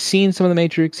said he's seen some of The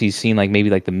Matrix. He's seen like maybe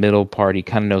like the middle part. He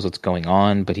kind of knows what's going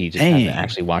on, but he just hasn't Dang.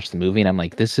 actually watched the movie. And I'm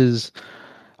like,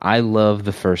 I love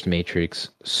the first Matrix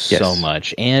so Yes.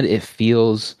 much. And it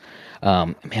feels,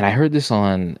 man, I heard this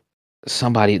on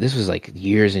somebody, this was like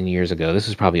years and years ago. This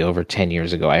was probably over 10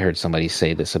 years ago. I heard somebody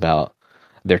say this about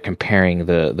they're comparing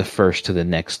the first to the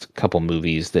next couple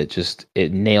movies that just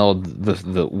it nailed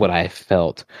the what I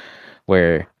felt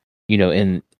where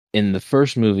in the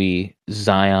first movie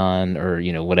Zion or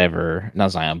whatever, not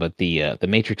Zion, but the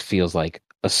Matrix feels like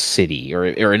a city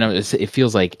or no, it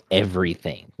feels like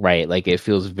everything, right? Like it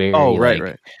feels very Right.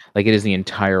 like it is the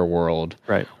entire world.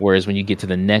 Right. Whereas when you get to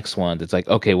the next one, it's like,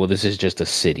 okay, well, this is just a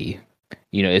city.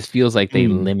 It feels like they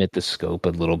limit the scope a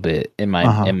little bit in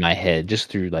my head just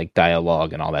through like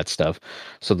dialogue and all that stuff.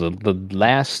 So the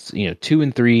last 2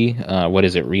 and 3, what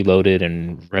is it? Reloaded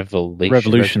and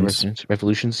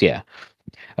Revolutions, yeah.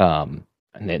 And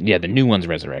then the new one's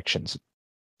Resurrections.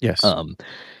 Yes.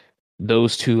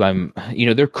 Those two,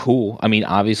 they're cool. I mean,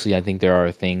 obviously, I think there are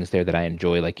things there that I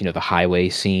enjoy, like the highway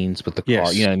scenes with the car.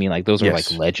 Yes. You know what I mean? Like those are Yes.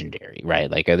 like legendary,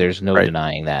 right? Like there's no Right.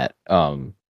 denying that.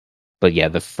 But yeah,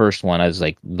 the first one is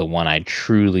like the one I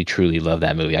truly, truly love.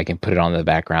 That movie, I can put it on in the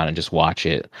background and just watch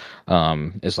it.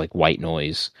 It's like white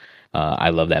noise.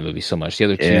 I love that movie so much. The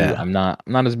other two, Yeah. I'm not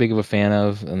as big of a fan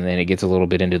of, and then it gets a little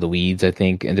bit into the weeds. I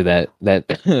think into that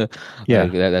Yeah.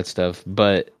 like, that stuff.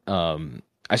 But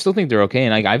I still think they're okay.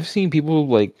 And I've seen people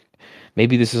like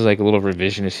maybe this is like a little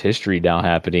revisionist history now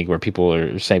happening where people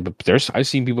are saying, but I've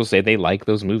seen people say they like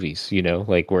those movies.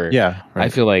 Like where Yeah. Right. I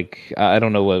feel like I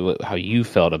don't know how you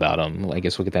felt about them. I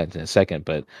guess we'll get that in a second,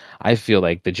 but I feel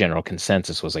like the general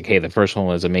consensus was like, hey, the first one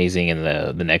was amazing, and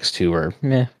the next two are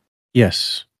meh.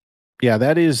 Yes. Yeah,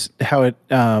 that is how it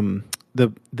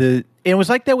it was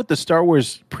like that with the Star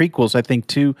Wars prequels, I think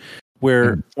too,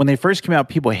 where when they first came out,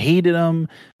 people hated them.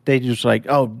 They just like,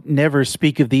 oh, never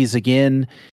speak of these again.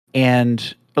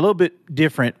 And a little bit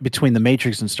different between the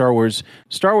Matrix and Star Wars.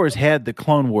 Star Wars had the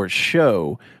Clone Wars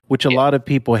show, which a lot of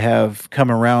people have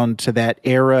come around to that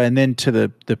era and then to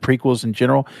the prequels in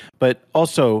general. But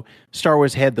also Star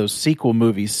Wars had those sequel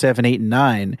movies, 7, 8, and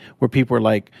 9, where people were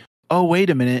like, oh, wait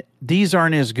a minute, these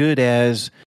aren't as good as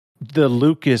the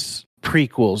Lucas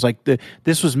prequels. Like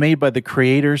this was made by the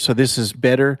creator, so this is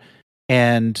better.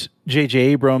 And J.J.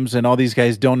 Abrams and all these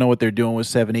guys don't know what they're doing with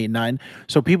 7, 8, 9.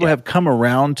 So people have come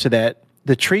around to that,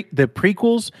 the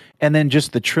prequels, and then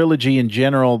just the trilogy in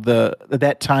general,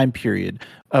 that time period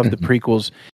of the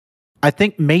prequels. I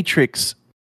think Matrix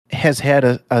has had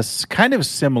a kind of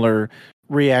similar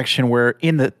reaction where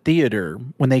in the theater,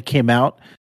 when they came out,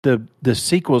 the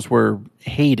sequels were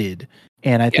hated.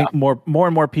 And I think more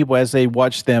and more people, as they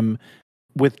watch them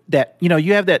with that,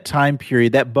 you have that time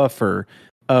period, that buffer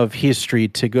of history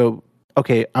to go,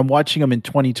 okay, I'm watching them in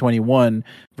 2021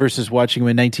 versus watching them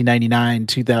in 1999,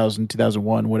 2000,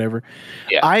 2001, whatever.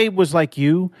 Yeah. I was like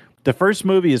you. The first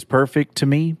movie is perfect to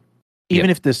me. Even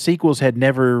if the sequels had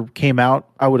never came out,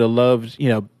 I would have loved,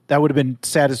 I would have been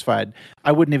satisfied.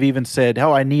 I wouldn't have even said,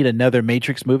 oh, I need another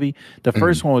Matrix movie. The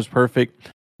first one was perfect.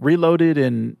 Reloaded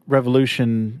and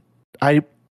Revolution, I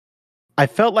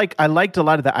felt like I liked a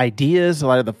lot of the ideas, a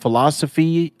lot of the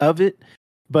philosophy of it,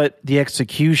 but the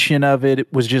execution of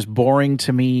it was just boring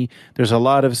to me. There's a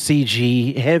lot of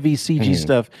CG, heavy CG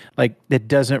stuff, like that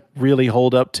doesn't really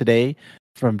hold up today.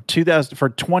 From 2000 for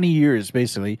 20 years,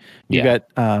 basically, you got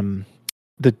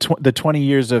the 20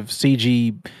 years of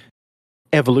CG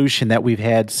evolution that we've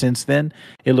had since then.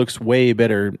 It looks way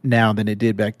better now than it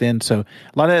did back then. So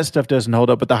a lot of that stuff doesn't hold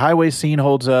up, but the highway scene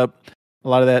holds up. A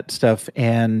lot of that stuff,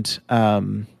 and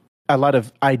a lot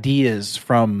of ideas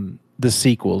from the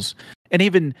sequels, and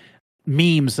even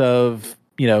memes of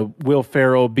Will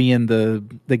Ferrell being the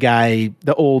guy,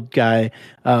 the old guy.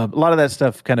 A lot of that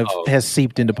stuff kind of has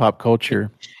seeped into pop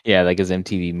culture. Yeah, like his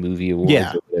MTV Movie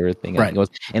Awards, everything. Right.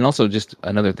 And also just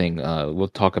another thing. We'll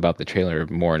talk about the trailer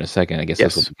more in a second. I guess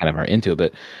this will kind of our into it,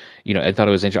 but I thought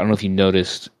it was interesting. I don't know if you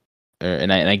noticed.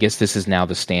 and I guess this is now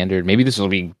the standard. Maybe this will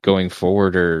be going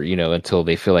forward, or until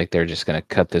they feel like they're just going to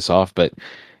cut this off. But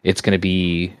it's going to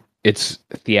be its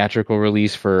theatrical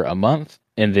release for a month,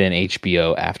 and then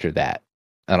HBO after that.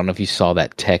 I don't know if you saw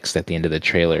that text at the end of the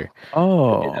trailer.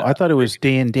 Oh, I thought it was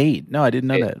day and date. No, I didn't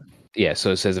know that. Yeah,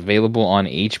 so it says available on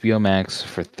HBO Max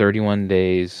for 31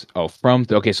 days. Oh,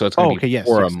 okay, so it's going to be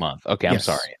for a month. Okay, I'm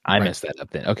sorry, I messed that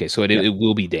up then. Okay, so it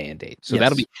will be day and date. So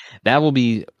that will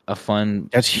be a fun.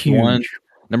 That's huge.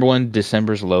 Number one,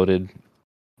 December's loaded.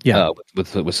 Yeah,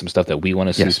 with some stuff that we want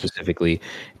to see specifically,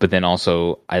 but then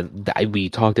also we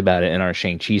talked about it in our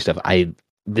Shang-Chi stuff.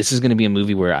 This is going to be a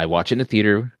movie where I watch it in the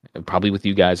theater, probably with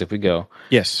you guys if we go.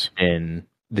 Yes, and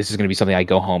this is going to be something I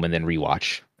go home and then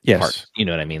rewatch. Yes, you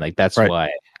know what I mean. Like that's why.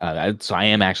 So I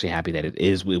am actually happy that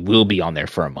it will be on there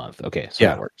for a month. Okay, so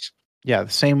that works. Yeah,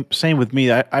 same with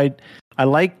me. I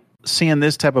like seeing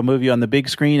this type of movie on the big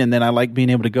screen, and then I like being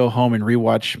able to go home and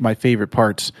rewatch my favorite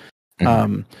parts.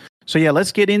 Mm-hmm. So yeah,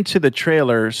 let's get into the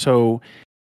trailer. So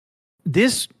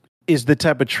this is the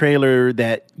type of trailer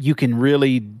that you can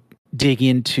really dig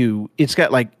into. It's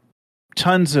got like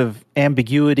tons of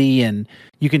ambiguity, and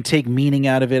you can take meaning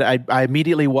out of it. I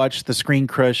immediately watched the Screen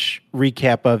Crush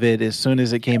recap of it as soon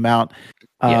as it came out.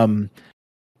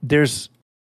 There's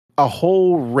a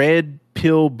whole red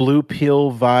pill, blue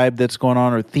pill vibe that's going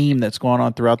on, or theme that's going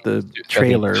on throughout the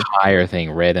trailer. The entire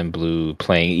thing, red and blue,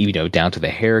 playing, down to the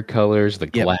hair colors, the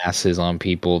glasses on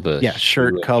people, the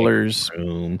shirt colors.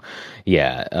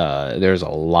 There's a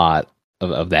lot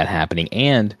of that happening,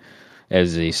 and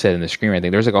as they said in the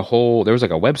screenwriting, there was like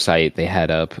a website they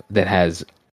had up that has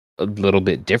a little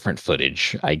bit different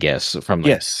footage, I guess, from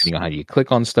depending on how you click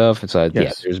on stuff. And so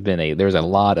there's a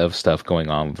lot of stuff going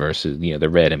on versus the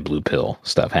red and blue pill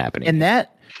stuff happening. And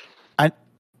that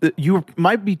you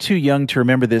might be too young to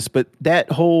remember this, but that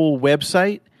whole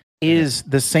website is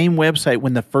the same website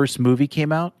when the first movie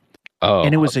came out. Oh,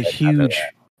 and it was a huge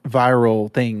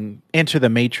viral thing. Enter the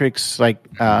Matrix, it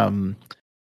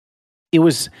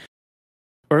was.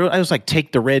 Or I was like,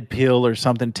 take the red pill or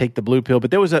something, take the blue pill.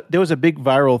 But there was a big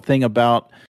viral thing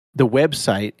about the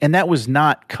website, and that was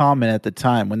not common at the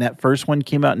time. When that first one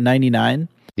came out in '99,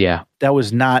 that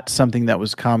was not something that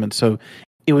was common. So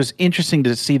it was interesting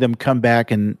to see them come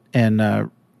back and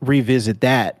revisit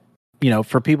that.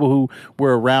 For people who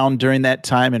were around during that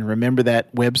time and remember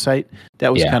that website,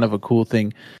 that was kind of a cool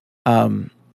thing. I'm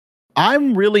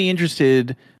really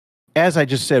interested, as I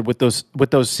just said, with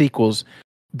those sequels.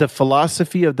 The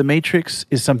philosophy of the Matrix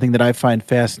is something that I find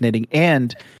fascinating.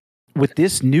 And with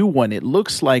this new one, it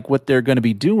looks like what they're going to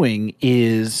be doing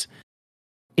is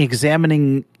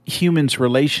examining humans'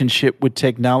 relationship with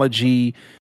technology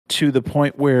to the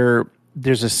point where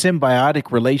there's a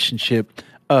symbiotic relationship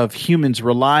of humans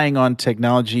relying on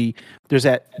technology. There's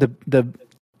the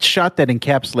shot that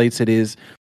encapsulates it is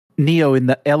Neo in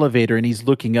the elevator, and he's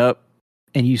looking up,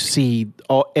 and you see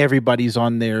everybody's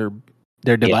on their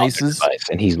devices,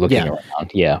 and he's looking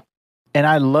around. And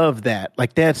I love that.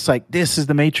 That's this is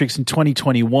the Matrix in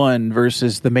 2021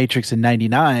 versus the Matrix in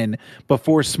 99,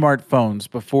 before smartphones,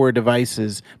 before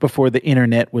devices, before the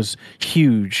internet was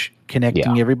huge,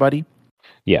 connecting everybody.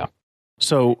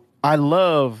 So I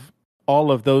love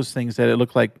all of those things that it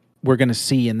looked like we're going to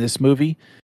see in this movie.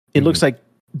 It looks like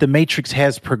the Matrix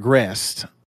has progressed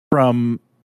from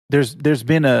there's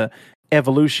been a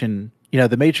evolution.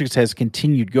 The Matrix has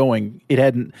continued going. It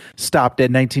hadn't stopped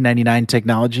at 1999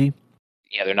 technology.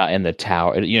 Yeah, they're not in the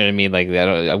tower. You know what I mean?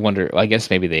 I wonder. I guess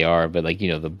maybe they are, but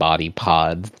the body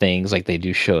pod things. They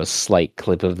do show a slight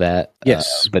clip of that.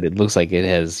 Yes, but it looks like it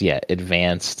has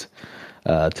advanced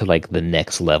to the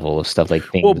next level of stuff.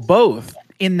 Things. Well, both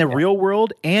in the real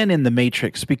world and in the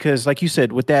Matrix, because like you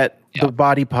said, with that the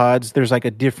body pods, there's a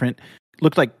different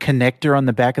looked like connector on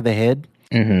the back of the head.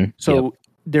 Mm-hmm. So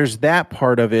there's that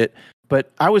part of it.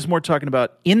 But I was more talking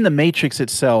about in the Matrix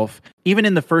itself, even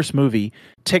in the first movie,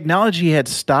 technology had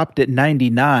stopped at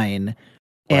 99,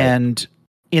 and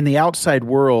in the outside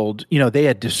world, they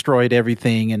had destroyed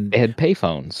everything, and they had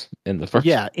payphones in the first.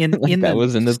 Yeah, in that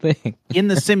was in the thing. In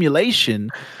the simulation,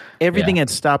 everything had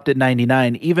stopped at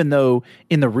 99. Even though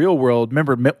in the real world,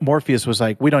 remember Morpheus was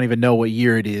like, we don't even know what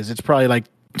year it is. It's probably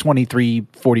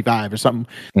 2345 or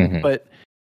something. Mm-hmm. But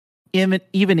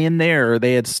even in there,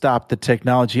 they had stopped the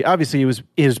technology. Obviously,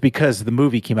 it was because the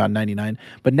movie came out in 99.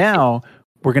 But now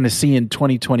we're going to see in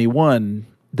 2021,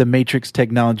 the Matrix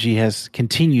technology has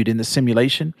continued in the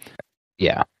simulation.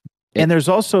 Yeah. And there's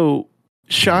also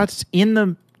shots in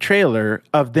the trailer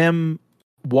of them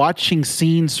watching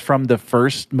scenes from the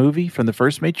first movie, from the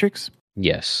first Matrix.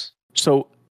 Yes. So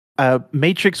a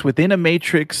matrix within a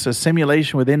matrix, a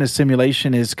simulation within a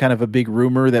simulation is kind of a big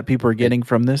rumor that people are getting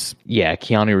from this. Yeah,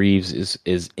 Keanu Reeves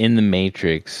is in the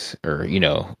Matrix, or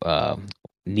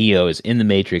Neo is in the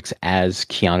Matrix as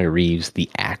Keanu Reeves, the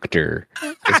actor.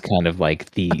 Is kind of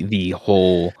like the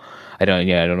whole. I don't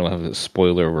know how the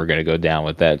spoiler we're gonna go down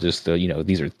with that. Just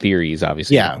these are theories,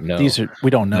 obviously. Yeah, we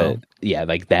don't know. But yeah,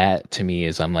 like that to me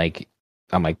is I'm like,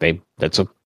 babe, that's a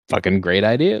fucking great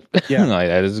idea. Yeah. Like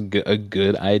that is a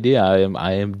good idea.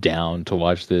 I am down to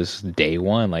watch this day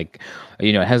one. Like,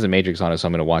 it has the Matrix on it, so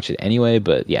I'm going to watch it anyway.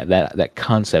 But yeah, that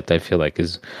concept I feel like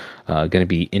is going to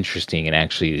be interesting, and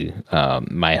actually,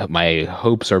 my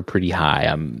hopes are pretty high.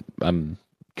 I'm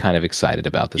kind of excited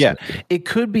about this. Yeah, movie. It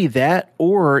could be that,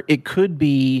 or it could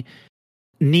be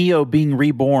Neo being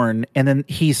reborn, and then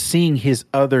he's seeing his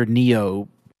other Neo,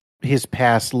 his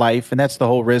past life, and that's the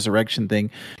whole resurrection thing,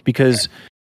 because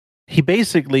he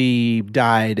basically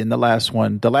died in the last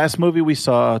one. The last movie we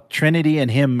saw, Trinity and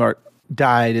him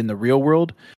died in the real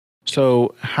world.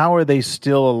 So how are they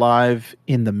still alive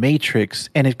in the Matrix?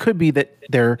 And it could be that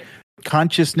their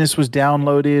consciousness was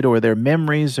downloaded, or their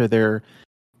memories, or they're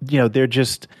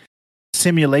just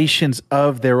simulations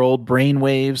of their old brain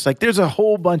waves. Like, there's a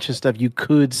whole bunch of stuff you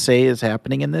could say is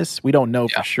happening in this. We don't know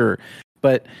for sure,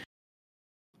 but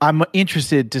I'm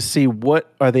interested to see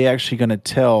what are they actually going to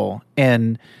tell.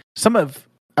 And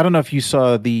I don't know if you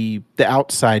saw the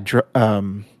outside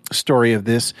story of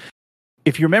this.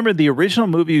 If you remember, the original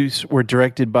movies were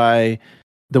directed by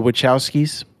the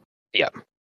Wachowskis. Yeah.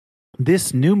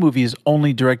 This new movie is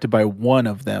only directed by one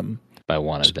of them.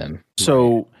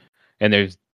 So,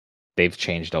 and they've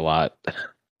changed a lot.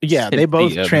 Yeah, they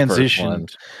both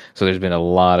transitioned. So there's been a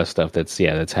lot of stuff that's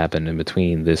happened in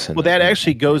between this and that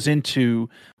actually goes into,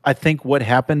 I think, what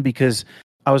happened, because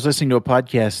I was listening to a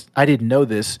podcast. I didn't know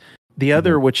this. The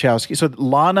other Wachowski, so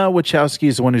Lana Wachowski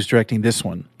is the one who's directing this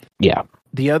one. Yeah.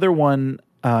 The other one,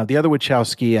 the other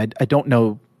Wachowski, I don't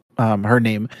know her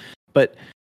name, but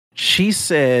she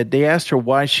said, they asked her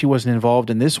why she wasn't involved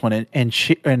in this one,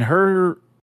 and her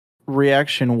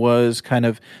reaction was kind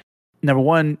of, number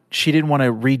one, she didn't want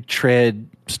to retread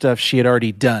stuff she had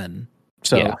already done.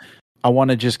 So I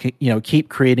want to just keep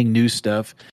creating new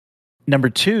stuff. Number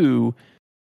two,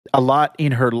 a lot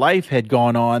in her life had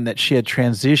gone on that she had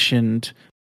transitioned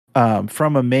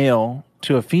from a male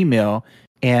to a female,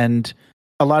 and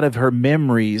a lot of her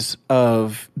memories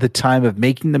of the time of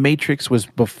making the Matrix was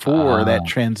before that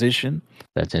transition.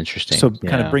 That's interesting. So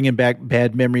kind of bringing back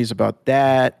bad memories about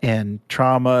that and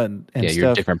trauma and stuff.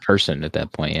 You're a different person at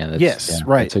that point. Yeah.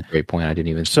 Right. That's a great point. I didn't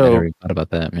even thought about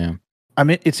that. Yeah. I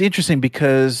mean, it's interesting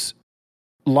because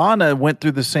Lana went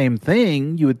through the same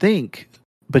thing, you would think,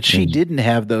 but she didn't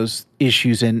have those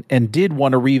issues and did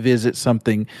want to revisit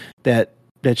something that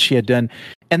she had done.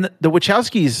 And the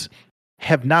Wachowskis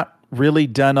have not really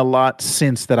done a lot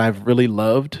since that I've really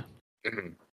loved.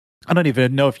 I don't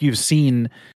even know if you've seen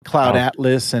Cloud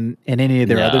Atlas and any of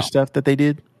their other stuff that they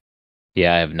did.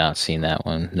 Yeah, I have not seen that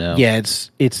one. No. Yeah,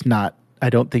 it's not. I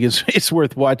don't think it's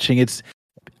worth watching.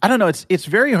 I don't know. It's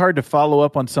very hard to follow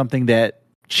up on something that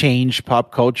changed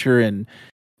pop culture and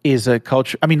is a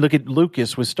culture. I mean, look at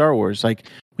Lucas with Star Wars. Like,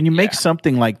 when you make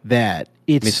something like that,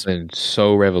 it's been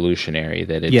so revolutionary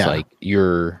that it's like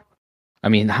I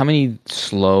mean, how many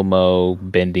slow-mo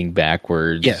bending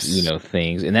backwards,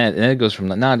 things, and that goes from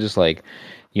not just like,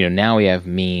 now we have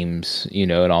memes,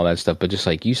 and all that stuff, but just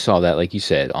like you saw that, like you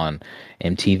said, on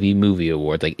MTV Movie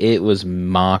Award, like it was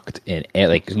mocked and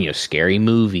like, Scary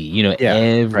Movie,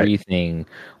 everything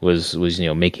was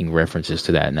making references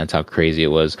to that, and that's how crazy it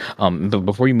was. But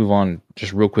before you move on,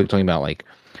 just real quick, talking about like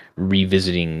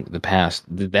revisiting the past,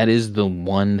 that is the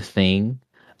one thing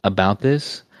about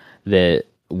this that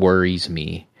worries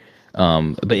me, but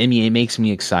I mean, it makes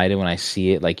me excited when I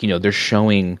see it. Like, they're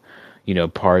showing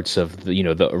parts of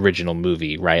the original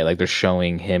movie, right? Like, they're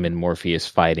showing him and Morpheus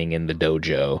fighting in the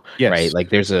dojo, right?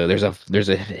 Like, there's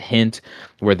a hint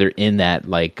where they're in that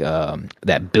like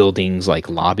that building's like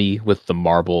lobby with the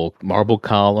marble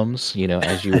columns,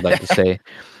 as you would like to say.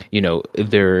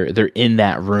 They're in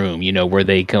that room, where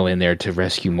they go in there to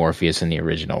rescue Morpheus in the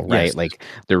original, right? Like,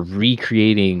 they're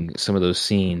recreating some of those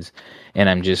scenes. And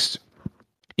I'm just,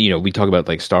 we talk about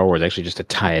like Star Wars, actually, just to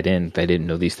tie it in. I didn't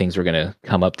know these things were going to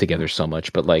come up together so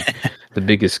much. But like the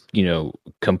biggest,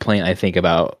 complaint I think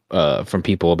about from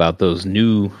people about those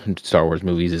new Star Wars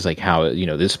movies is like how,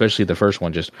 especially the first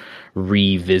one just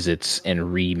revisits and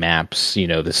remaps,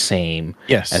 the same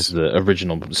as the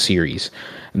original series.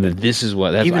 This is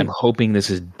I'm hoping this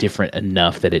is different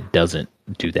enough that it doesn't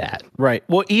do that. Right.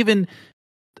 Well, even,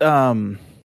 were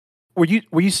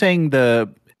you saying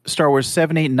Star Wars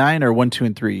 7, 8, 9, or 1, 2,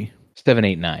 and 3? 7,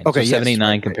 8, 9. Okay, so 7, yes, 8, 9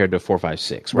 right, compared to 4, 5,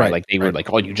 6, right? Right, Like they were right.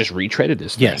 like, oh, you just retreaded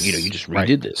this thing. Yes, You just right.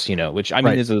 redid this, which I mean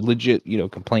Right. is a legit,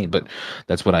 complaint, but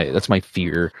that's my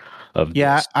fear of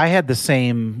Yeah, this. I had the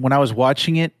same when I was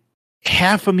watching it.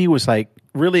 Half of me was like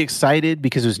really excited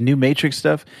because it was new Matrix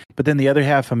stuff, but then the other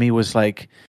half of me was like,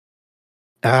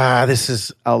 a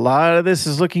lot of this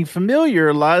is looking familiar,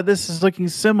 a lot of this is looking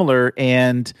similar,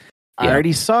 and I Yeah.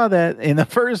 already saw that in the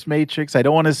first Matrix. I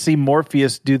don't want to see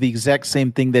Morpheus do the exact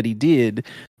same thing that he did,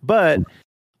 but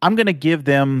I'm going to give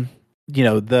them, I'm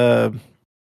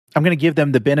going to give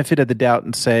them the benefit of the doubt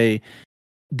and say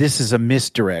this is a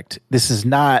misdirect. It's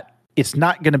not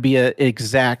going to be an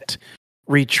exact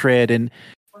retread, and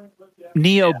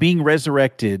Neo being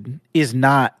resurrected is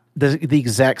not the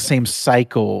exact same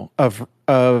cycle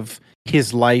of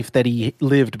his life that he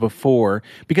lived before,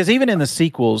 because even in the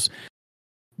sequels,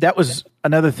 that was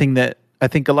another thing that I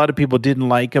think a lot of people didn't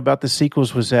like about the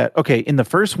sequels was that, okay, in the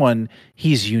first one,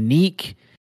 he's unique.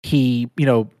 He,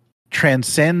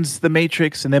 transcends the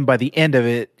Matrix, and then by the end of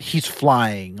it, he's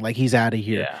flying, like he's out of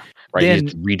here. Yeah. Right. Then,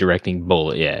 he's redirecting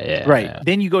bullet. Yeah. right. Yeah.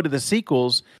 Then you go to the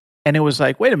sequels, and it was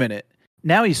like, wait a minute.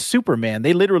 Now he's Superman.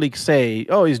 They literally say,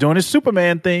 oh, he's doing his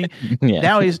Superman thing. Yeah.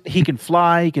 Now he can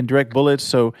fly, he can direct bullets.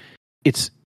 So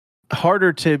it's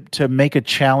harder to make a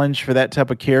challenge for that type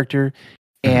of character.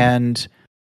 Mhm. And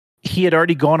he had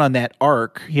already gone on that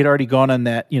arc. He had already gone on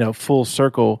that, full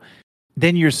circle.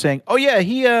 Then you're saying, oh yeah,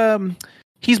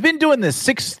 he's been doing this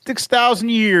 6,000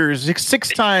 years. Six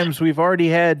times we've already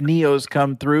had Neos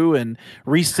come through and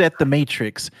reset the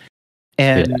Matrix.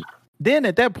 And then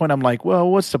at that point, I'm like, well,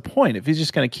 what's the point if he's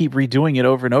just going to keep redoing it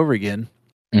over and over again?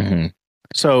 Mm-hmm.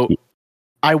 So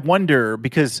I wonder,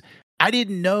 because I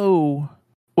didn't know.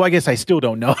 Well, I guess I still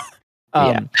don't know.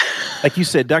 Like you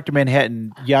said, Dr.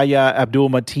 Manhattan, Yahya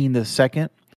Abdul Mateen II,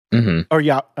 Mm-hmm. or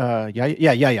yeah,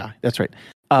 that's right.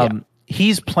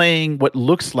 He's playing what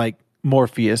looks like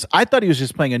Morpheus. I thought he was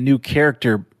just playing a new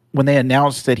character when they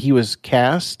announced that he was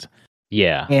cast.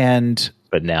 Yeah.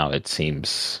 But now it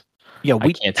seems. Yeah,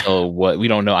 I can't tell what we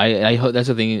don't know. I hope that's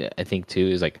the thing. I think too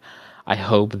is like, I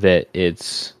hope that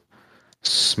it's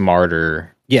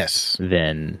smarter. Yes.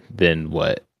 Than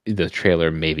what the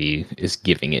trailer maybe is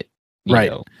giving it,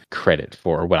 credit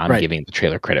for. What I'm giving the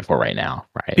trailer credit for right now,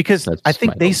 right? Because I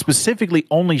think they specifically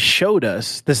only showed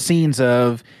us the scenes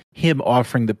of him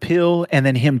offering the pill and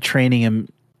then him training him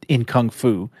in kung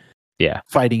fu. Yeah,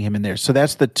 fighting him in there. So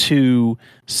that's the two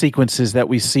sequences that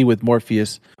we see with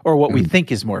Morpheus, or what we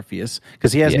think is Morpheus,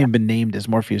 because he hasn't even been named as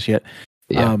Morpheus yet.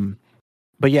 Yeah.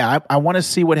 But yeah, I want to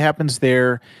see what happens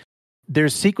there.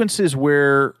 There's sequences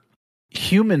where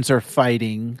humans are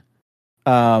fighting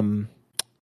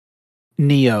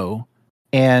Neo,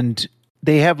 and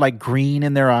they have like green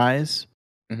in their eyes.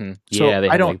 Mm-hmm. So yeah, they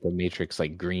I have don't, like the Matrix,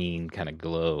 like green kind of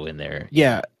glow in there.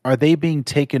 Yeah, are they being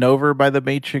taken over by the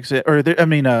Matrix? Or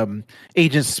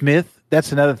Agent Smith.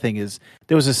 That's another thing. Is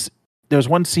there was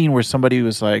one scene where somebody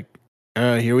was like,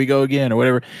 "Here we go again," or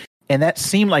whatever, and that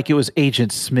seemed like it was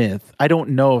Agent Smith. I don't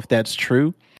know if that's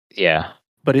true. Yeah,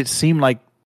 but it seemed like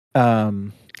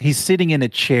he's sitting in a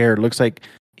chair. It looks like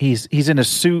he's in a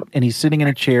suit and he's sitting in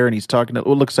a chair and he's talking to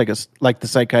what looks like the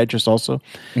psychiatrist also.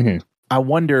 Mm-hmm. I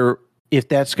wonder if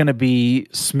that's going to be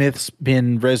Smith's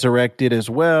been resurrected as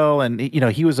well, and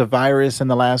he was a virus in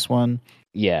the last one.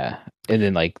 Yeah, and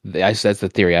then that's the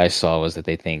theory I saw, was that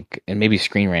they think, and maybe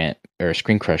Screen Rant or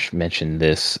Screen Crush mentioned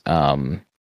this,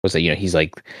 was that he's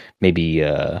like maybe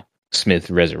Smith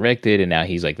resurrected, and now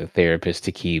he's like the therapist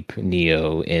to keep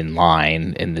Neo in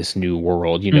line in this new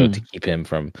world, to keep him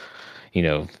from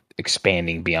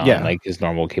expanding beyond like his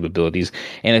normal capabilities.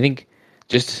 And I think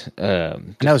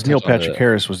and that was Neil Patrick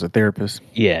Harris was the therapist.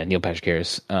 Yeah, Neil Patrick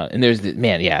Harris. And there's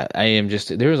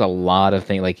there was a lot of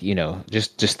things, like,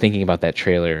 just thinking about that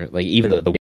trailer, like even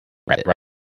the right.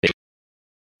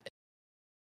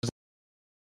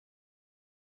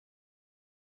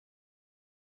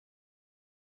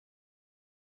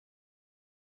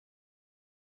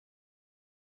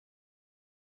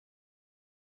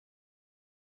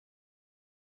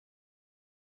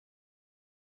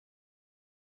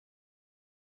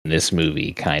 This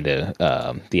movie, kind of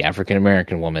the African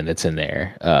American woman that's in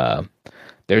there.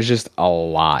 There's just a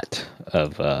lot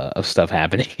of stuff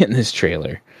happening in this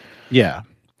trailer. Yeah.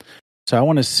 So I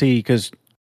want to see, because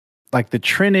like the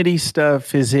Trinity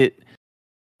stuff, is it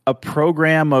a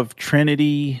program of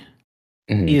Trinity?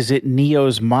 Mm-hmm. Is it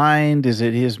Neo's mind? Is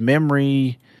it his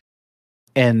memory?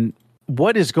 And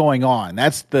what is going on?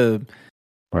 That's the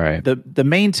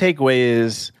main takeaway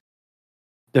is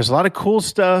there's a lot of cool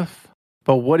stuff,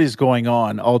 but what is going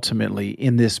on ultimately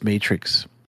in this Matrix?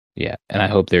 Yeah, and I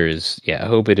hope there is. Yeah, I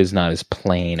hope it is not as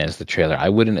plain as the trailer. I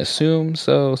wouldn't assume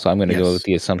so. So I'm going to go with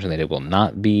the assumption that it will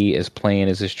not be as plain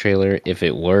as this trailer. If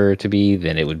it were to be,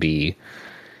 then it would be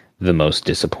the most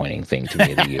disappointing thing to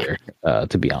me of the year.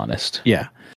 To be honest. Yeah.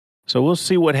 So we'll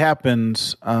see what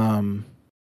happens.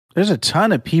 There's a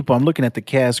ton of people. I'm looking at the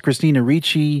cast. Christina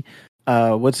Ricci.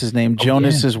 What's his name?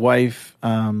 Jonas's wife.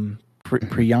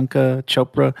 Priyanka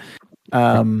Chopra.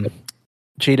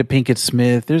 Jada Pinkett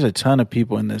Smith. There's a ton of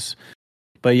people in this.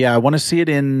 But yeah, I want to see it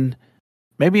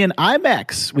maybe in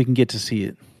IMAX. We can get to see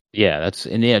it. Yeah,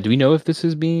 do we know if this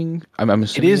is being? I'm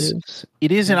assuming it is.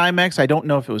 It is in IMAX. I don't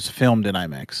know if it was filmed in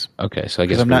IMAX. Okay, so I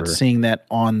guess I'm not seeing that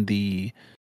on the.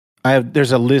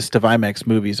 There's a list of IMAX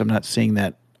movies. I'm not seeing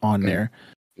that on there.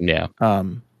 Yeah.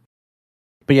 But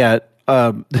yeah,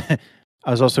 I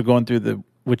was also going through the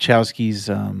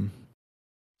Wachowskis'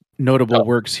 notable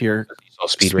works here.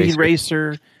 Speed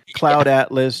Racer, Cloud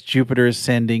Atlas, Jupiter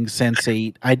Ascending,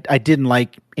 Sense8. I didn't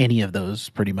like any of those,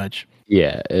 pretty much.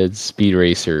 Yeah, it's Speed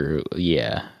Racer.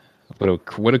 Yeah,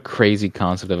 what a crazy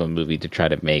concept of a movie to try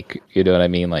to make. You know what I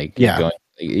mean? Like,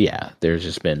 there's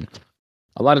just been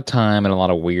a lot of time and a lot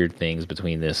of weird things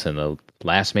between this and the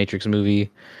last Matrix movie,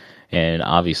 and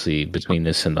obviously between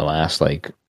this and the last,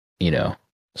 like,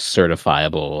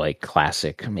 certifiable, like,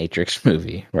 classic Matrix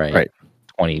movie, right? Right.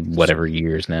 20 whatever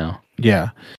years now. Yeah.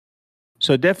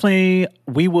 So definitely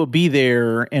we will be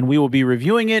there and we will be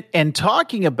reviewing it and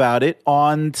talking about it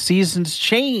on Seasons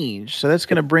Change. So that's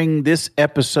going to bring this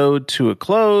episode to a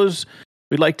close.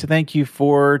 We'd like to thank you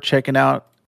for checking out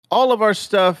all of our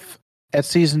stuff at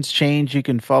Seasons Change. You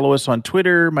can follow us on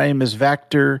Twitter. My name is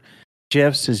Vactor.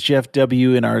 Jeff's is Jeff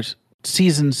W. And our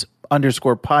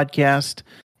Seasons_podcast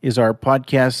is our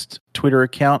podcast Twitter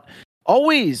account.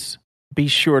 Always be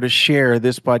sure to share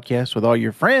this podcast with all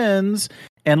your friends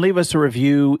and leave us a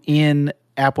review in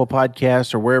Apple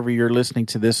Podcasts or wherever you're listening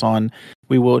to this on.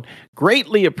 We would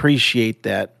greatly appreciate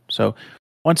that. So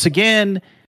once again,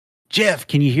 Jeff,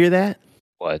 can you hear that?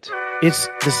 What? It's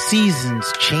the seasons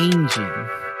changing.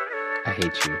 I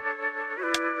hate you.